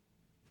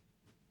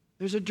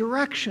 there's a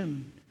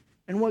direction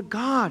and what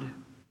God,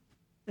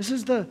 this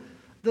is the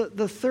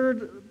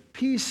third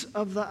piece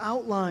of the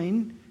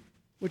outline,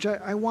 which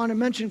I want to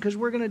mention because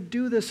we're going to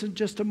do this in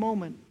just a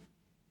moment.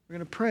 We're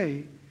going to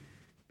pray.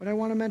 But I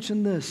want to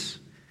mention this.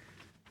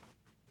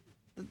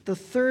 The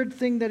third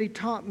thing that he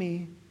taught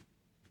me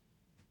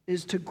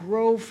is to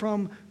grow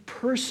from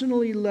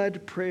personally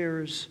led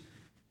prayers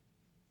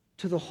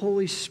to the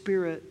Holy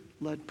Spirit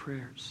led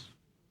prayers.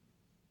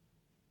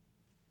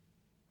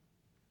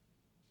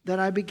 That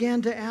I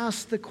began to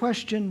ask the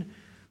question,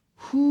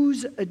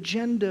 whose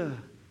agenda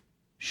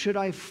should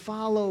I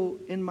follow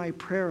in my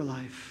prayer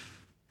life?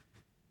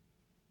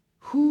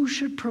 Who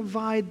should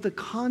provide the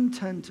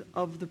content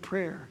of the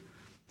prayer?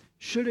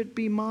 Should it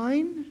be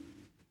mine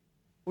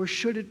or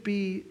should it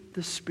be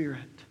the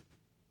Spirit?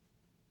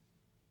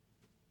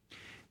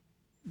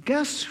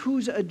 Guess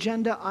whose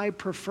agenda I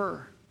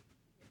prefer?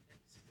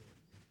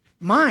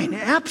 Mine,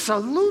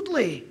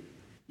 absolutely.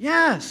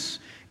 Yes.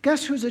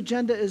 Guess whose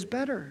agenda is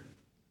better?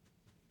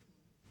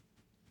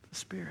 The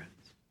Spirit.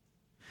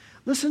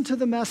 Listen to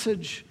the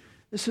message.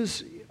 This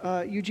is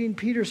Eugene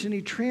Peterson.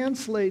 He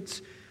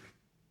translates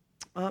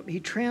He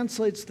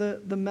translates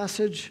the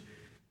message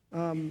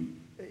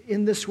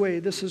in this way.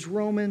 This is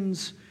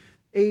Romans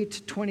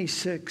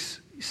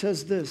 8:26. He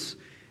says this: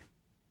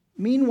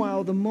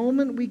 "Meanwhile, the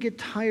moment we get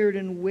tired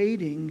and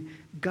waiting,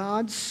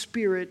 God's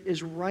Spirit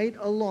is right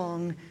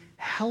along,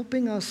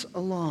 helping us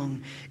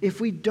along. If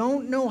we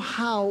don't know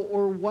how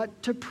or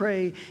what to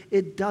pray,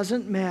 it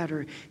doesn't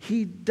matter.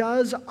 He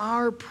does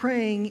our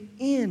praying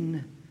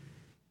in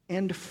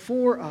and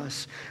for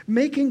us,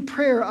 making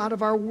prayer out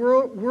of our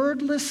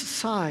wordless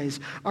sighs,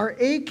 our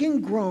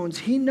aching groans.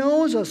 He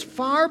knows us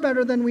far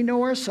better than we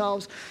know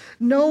ourselves,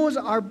 knows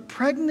our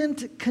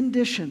pregnant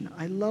condition."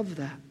 I love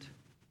that.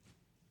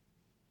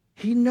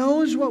 He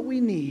knows what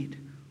we need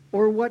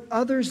or what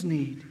others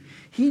need.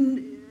 He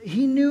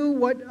knew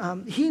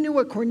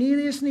what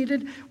Cornelius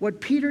needed,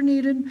 what Peter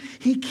needed.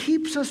 He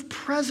keeps us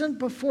present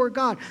before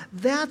God.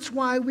 That's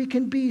why we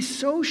can be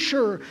so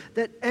sure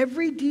that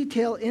every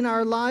detail in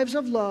our lives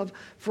of love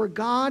for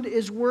God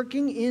is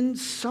working in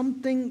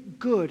something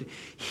good.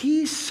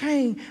 He's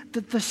saying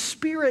that the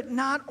Spirit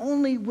not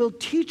only will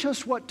teach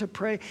us what to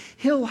pray,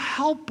 He'll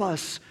help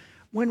us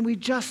when we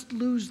just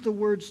lose the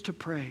words to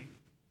pray.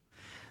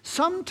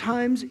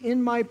 Sometimes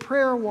in my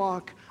prayer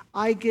walk,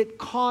 I get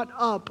caught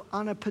up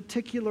on a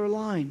particular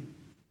line.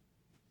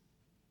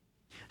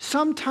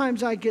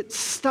 Sometimes I get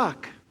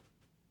stuck.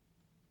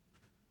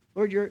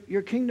 Lord,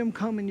 your kingdom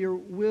come and your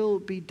will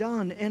be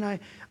done. And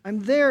I'm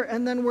there,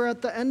 and then we're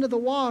at the end of the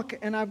walk,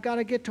 and I've got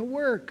to get to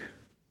work.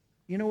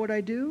 You know what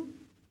I do?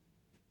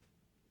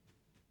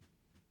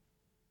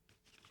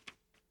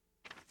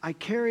 I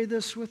carry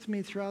this with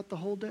me throughout the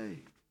whole day.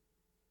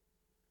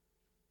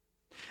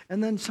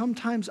 And then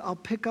sometimes I'll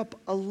pick up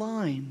a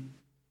line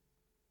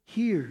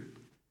here,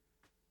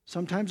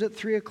 sometimes at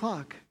 3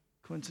 o'clock,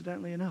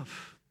 coincidentally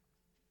enough.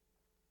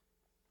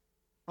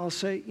 I'll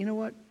say, you know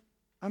what?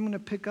 I'm going to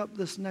pick up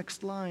this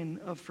next line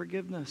of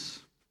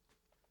forgiveness.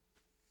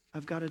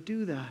 I've got to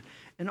do that.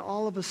 And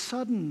all of a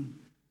sudden,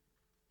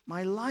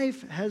 my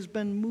life has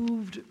been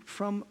moved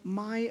from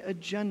my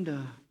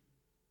agenda,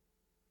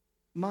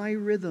 my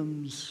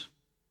rhythms,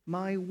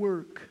 my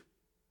work,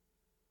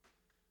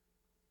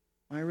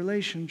 my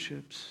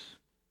relationships,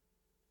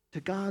 to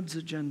God's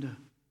agenda,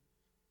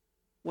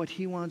 what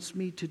He wants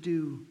me to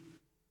do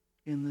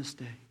in this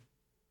day.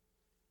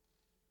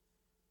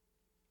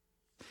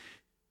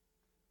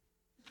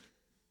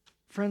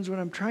 Friends, what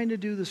I'm trying to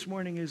do this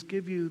morning is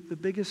give you the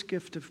biggest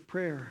gift of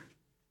prayer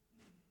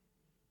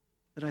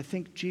that I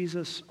think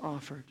Jesus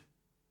offered.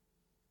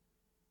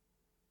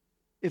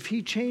 If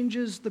He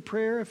changes the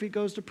prayer, if He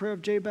goes to prayer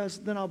of Jabez,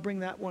 then I'll bring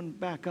that one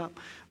back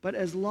up. But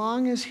as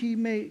long as He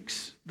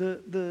makes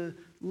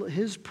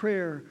His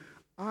prayer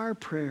our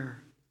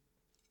prayer,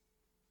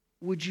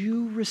 would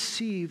you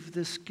receive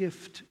this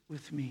gift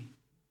with me?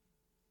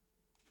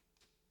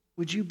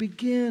 Would you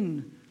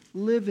begin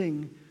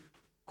living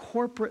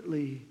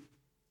corporately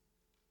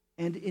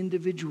and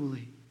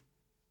individually?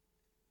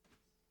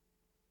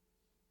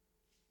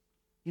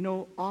 You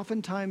know,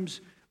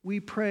 oftentimes we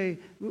pray.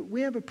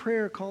 We have a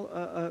prayer called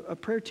a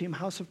prayer team,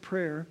 House of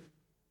Prayer.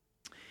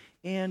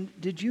 And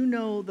did you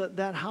know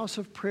that House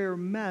of Prayer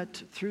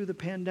met through the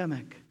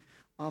pandemic?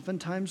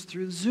 Oftentimes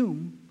through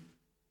Zoom.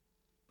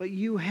 But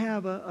you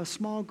have a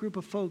small group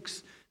of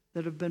folks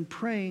that have been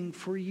praying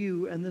for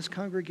you and this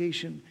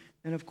congregation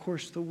and, of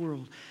course, the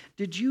world.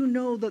 Did you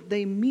know that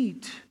they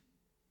meet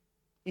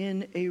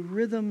in a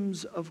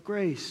rhythms of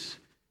grace,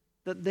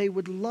 that they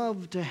would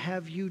love to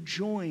have you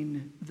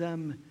join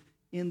them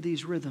in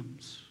these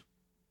rhythms?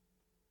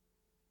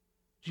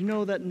 Do you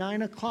know that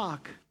 9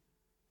 o'clock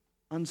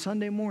on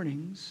Sunday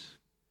mornings,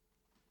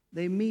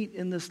 they meet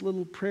in this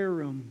little prayer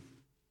room,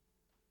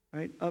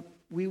 right?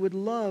 We would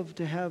love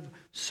to have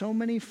so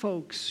many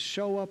folks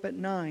show up at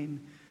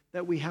 9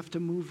 that we have to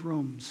move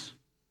rooms.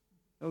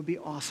 That would be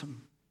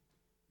awesome.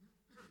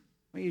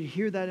 I want you to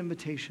hear that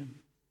invitation.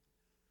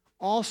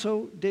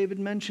 Also, David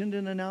mentioned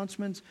in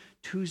announcements,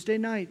 Tuesday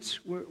nights,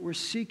 we're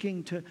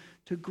seeking to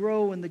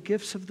grow in the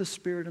gifts of the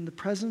Spirit and the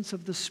presence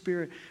of the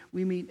Spirit.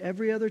 We meet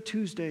every other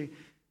Tuesday,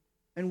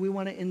 and we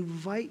want to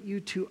invite you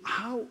to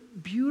how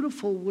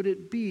beautiful would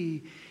it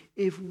be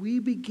if we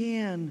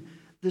began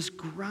this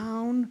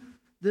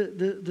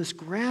this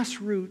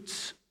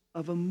grassroots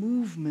of a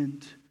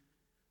movement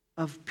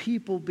of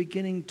people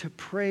beginning to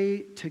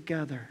pray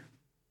together.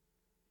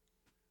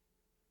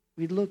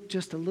 We'd look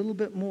just a little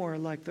bit more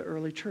like the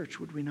early church,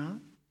 would we not?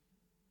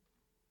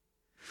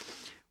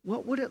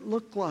 What would it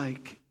look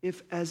like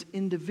if, as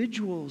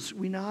individuals,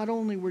 we not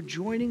only were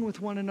joining with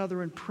one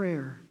another in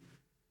prayer,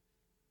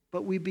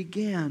 but we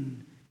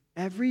began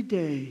every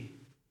day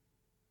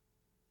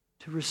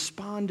to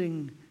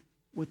responding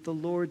with the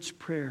Lord's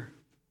Prayer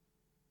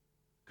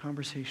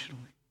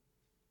conversationally?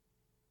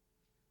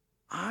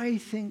 I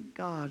think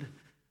God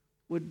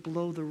would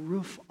blow the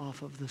roof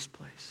off of this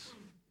place.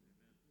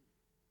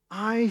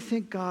 I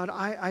think, God,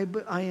 I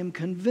am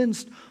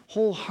convinced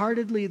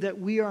wholeheartedly that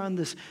we are on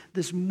this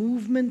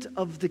movement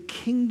of the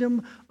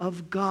kingdom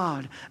of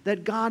God,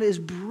 that God is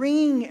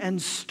bringing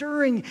and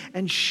stirring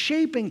and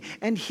shaping,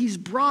 and He's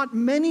brought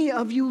many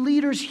of you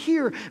leaders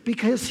here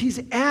because He's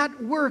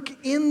at work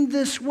in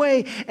this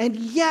way, and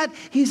yet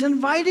He's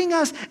inviting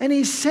us and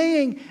He's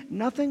saying,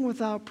 nothing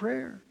without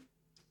prayer.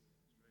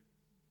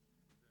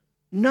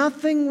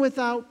 Nothing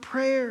without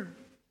prayer.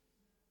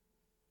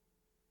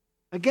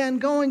 Again,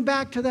 going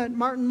back to that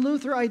Martin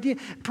Luther idea,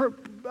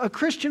 a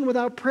Christian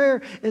without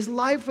prayer is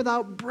life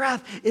without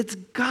breath. It's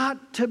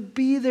got to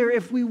be there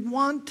if we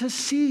want to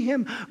see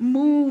Him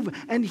move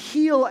and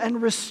heal and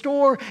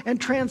restore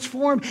and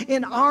transform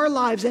in our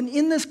lives and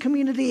in this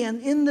community and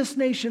in this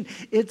nation.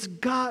 It's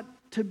got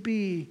to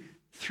be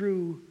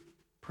through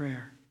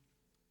prayer.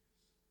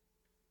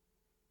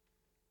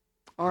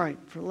 All right,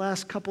 for the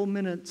last couple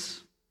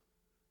minutes,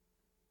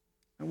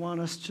 I want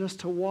us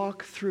just to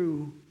walk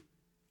through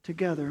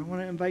together. I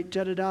want to invite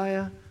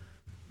Jedediah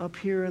up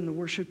here and the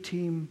worship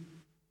team.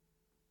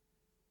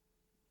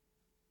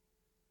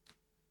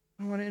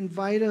 I want to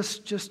invite us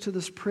just to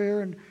this prayer,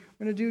 and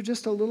we're going to do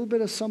just a little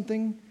bit of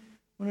something.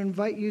 I want to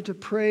invite you to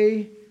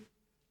pray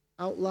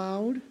out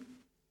loud.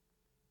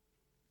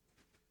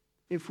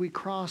 If we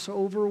cross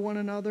over one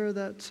another,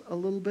 that's a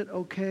little bit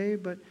okay,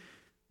 but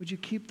would you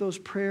keep those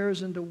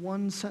prayers into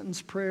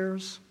one-sentence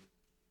prayers?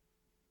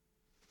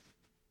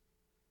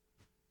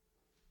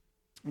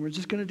 And we're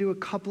just going to do a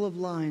couple of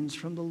lines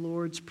from the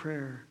Lord's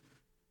Prayer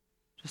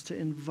just to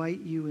invite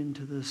you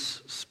into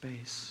this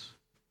space.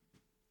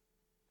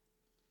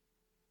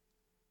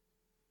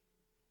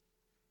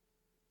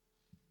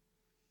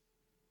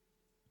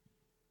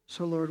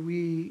 So, Lord,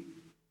 we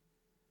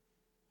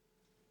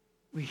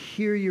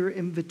hear your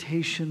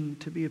invitation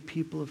to be a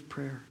people of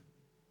prayer.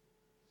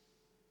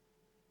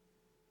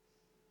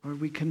 Lord,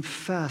 we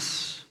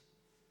confess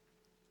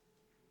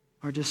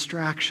our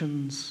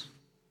distractions,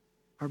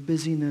 our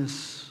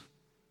busyness,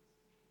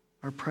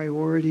 our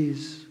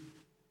priorities,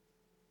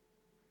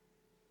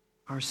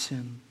 our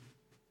sin.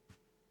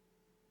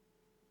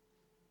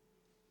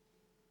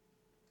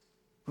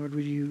 Lord,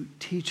 would you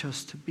teach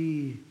us to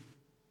be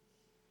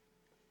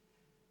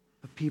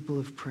a people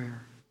of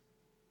prayer?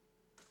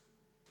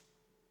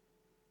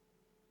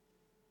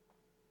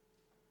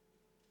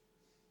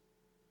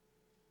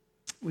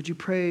 Would you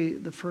pray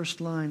the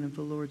first line of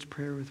the Lord's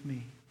Prayer with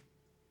me?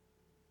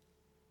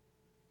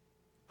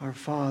 Our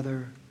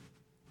Father,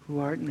 who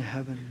art in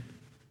heaven,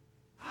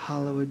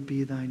 hallowed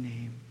be thy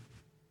name.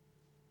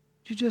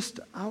 Would you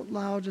just out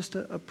loud, just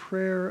a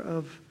prayer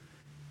of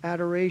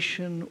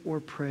adoration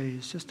or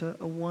praise, just a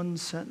one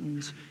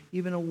sentence,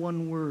 even a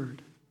one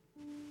word.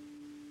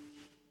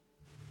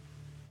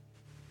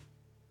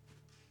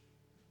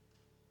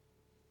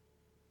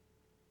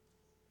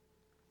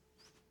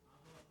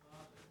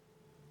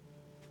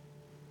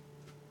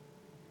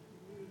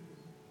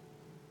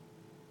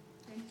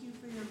 Thank you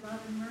for your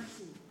love and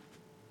mercy.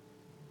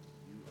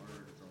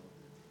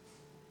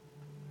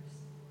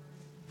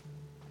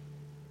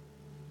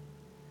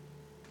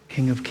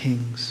 King of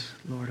kings,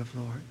 Lord of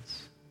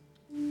lords.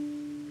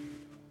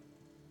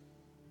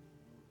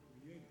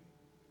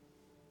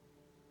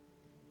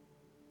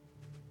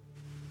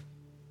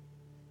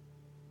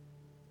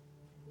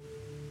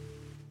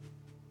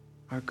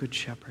 Our good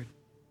shepherd.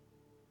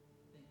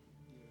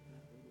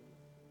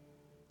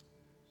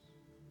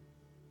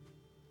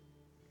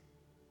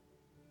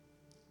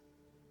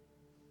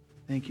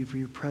 Thank you for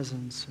your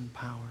presence and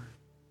power.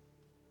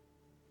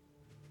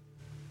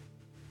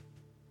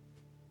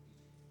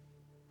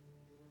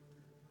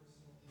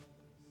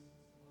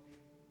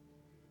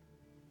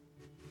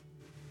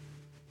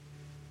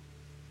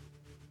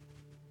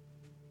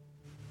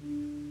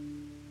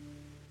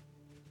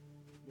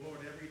 Lord,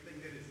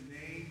 everything that is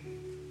named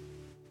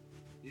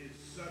is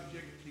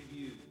subject to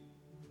you.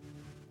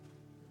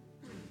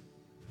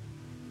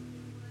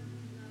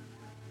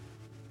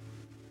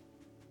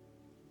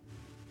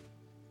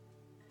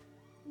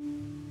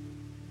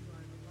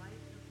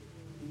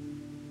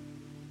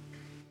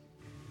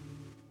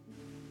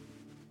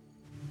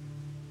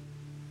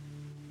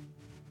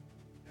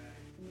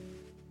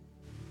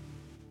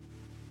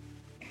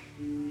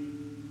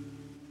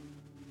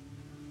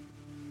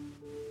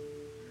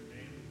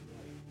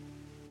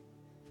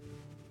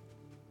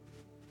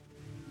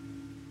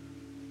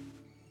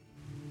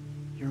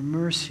 Your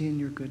mercy and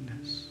your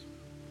goodness.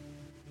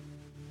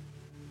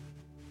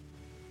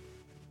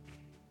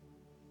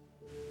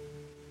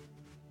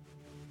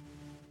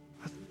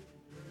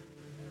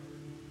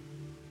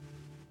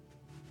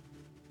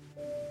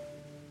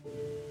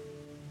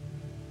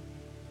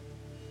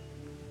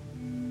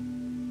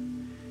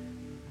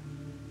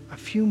 A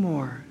few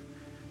more.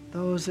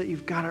 Those that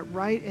you've got it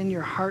right in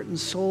your heart and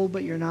soul,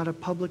 but you're not a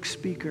public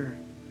speaker.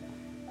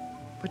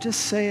 But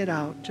just say it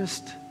out.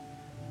 Just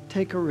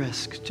take a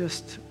risk.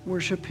 Just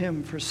worship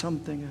Him for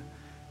something.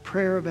 A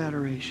prayer of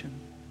adoration.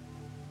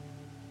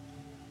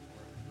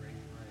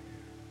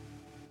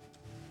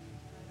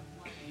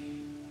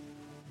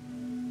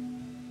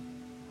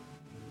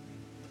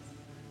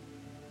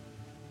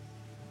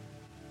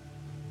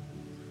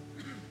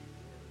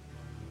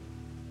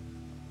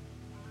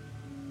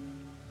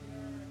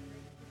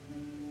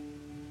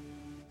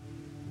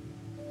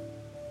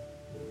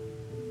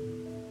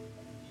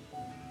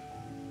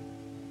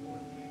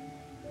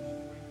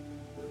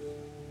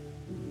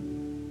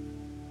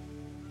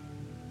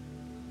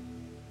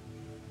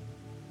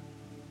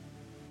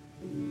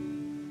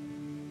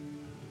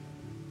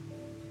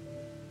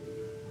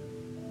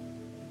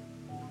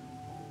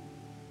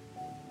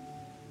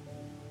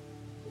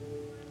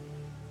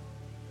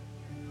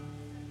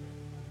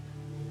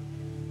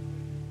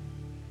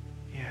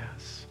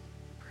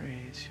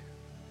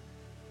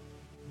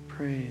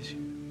 praise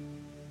you.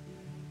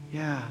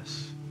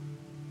 Yes.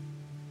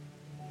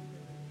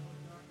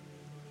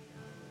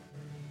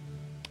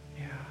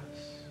 Yes.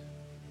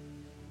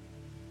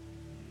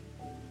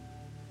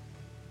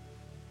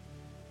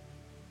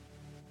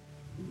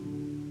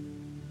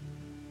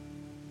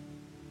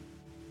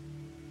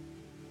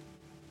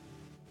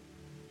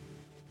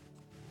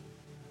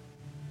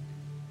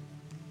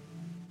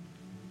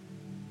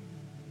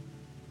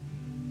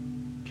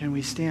 Can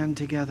we stand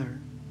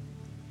together?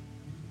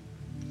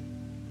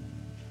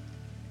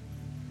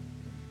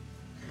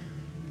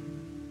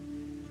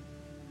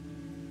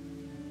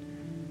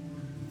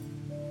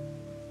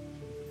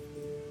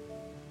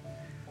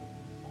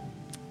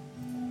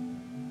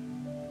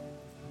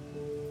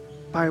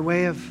 By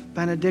way of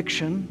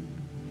benediction,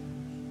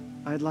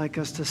 I'd like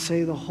us to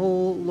say the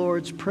whole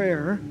Lord's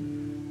Prayer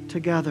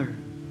together.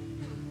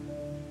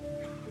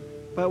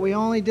 But we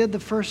only did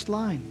the first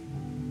line.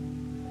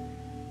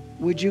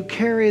 Would you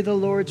carry the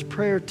Lord's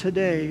Prayer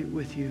today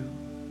with you?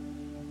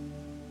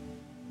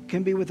 It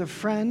can be with a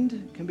friend,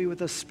 it can be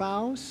with a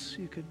spouse.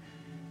 You could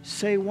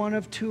say one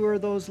of two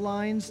of those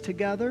lines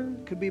together.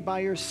 It could be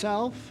by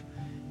yourself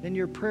in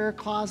your prayer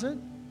closet.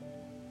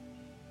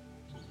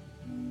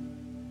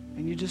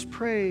 And you just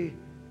pray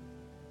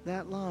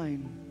that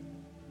line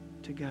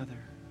together.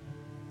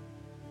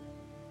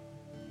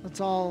 Let's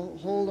all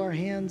hold our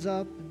hands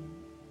up and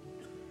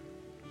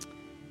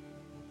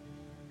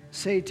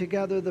say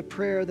together the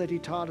prayer that he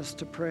taught us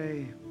to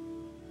pray.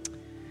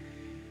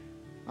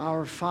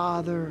 Our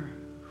Father,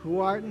 who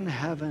art in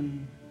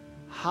heaven,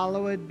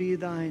 hallowed be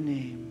thy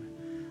name.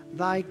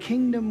 Thy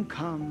kingdom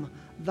come,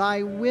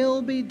 thy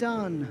will be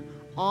done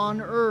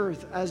on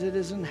earth as it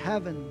is in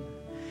heaven.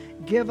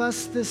 Give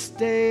us this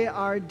day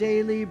our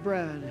daily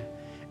bread,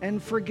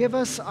 and forgive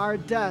us our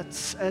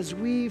debts as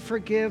we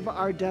forgive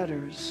our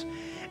debtors.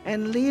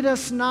 And lead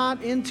us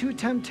not into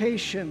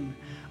temptation,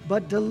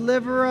 but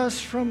deliver us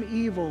from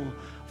evil.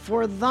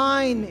 For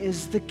thine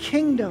is the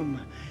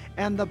kingdom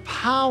and the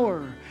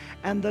power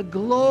and the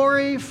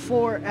glory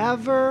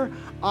forever.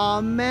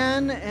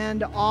 Amen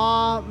and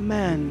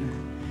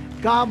amen.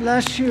 God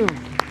bless you.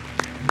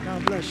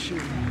 God bless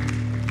you.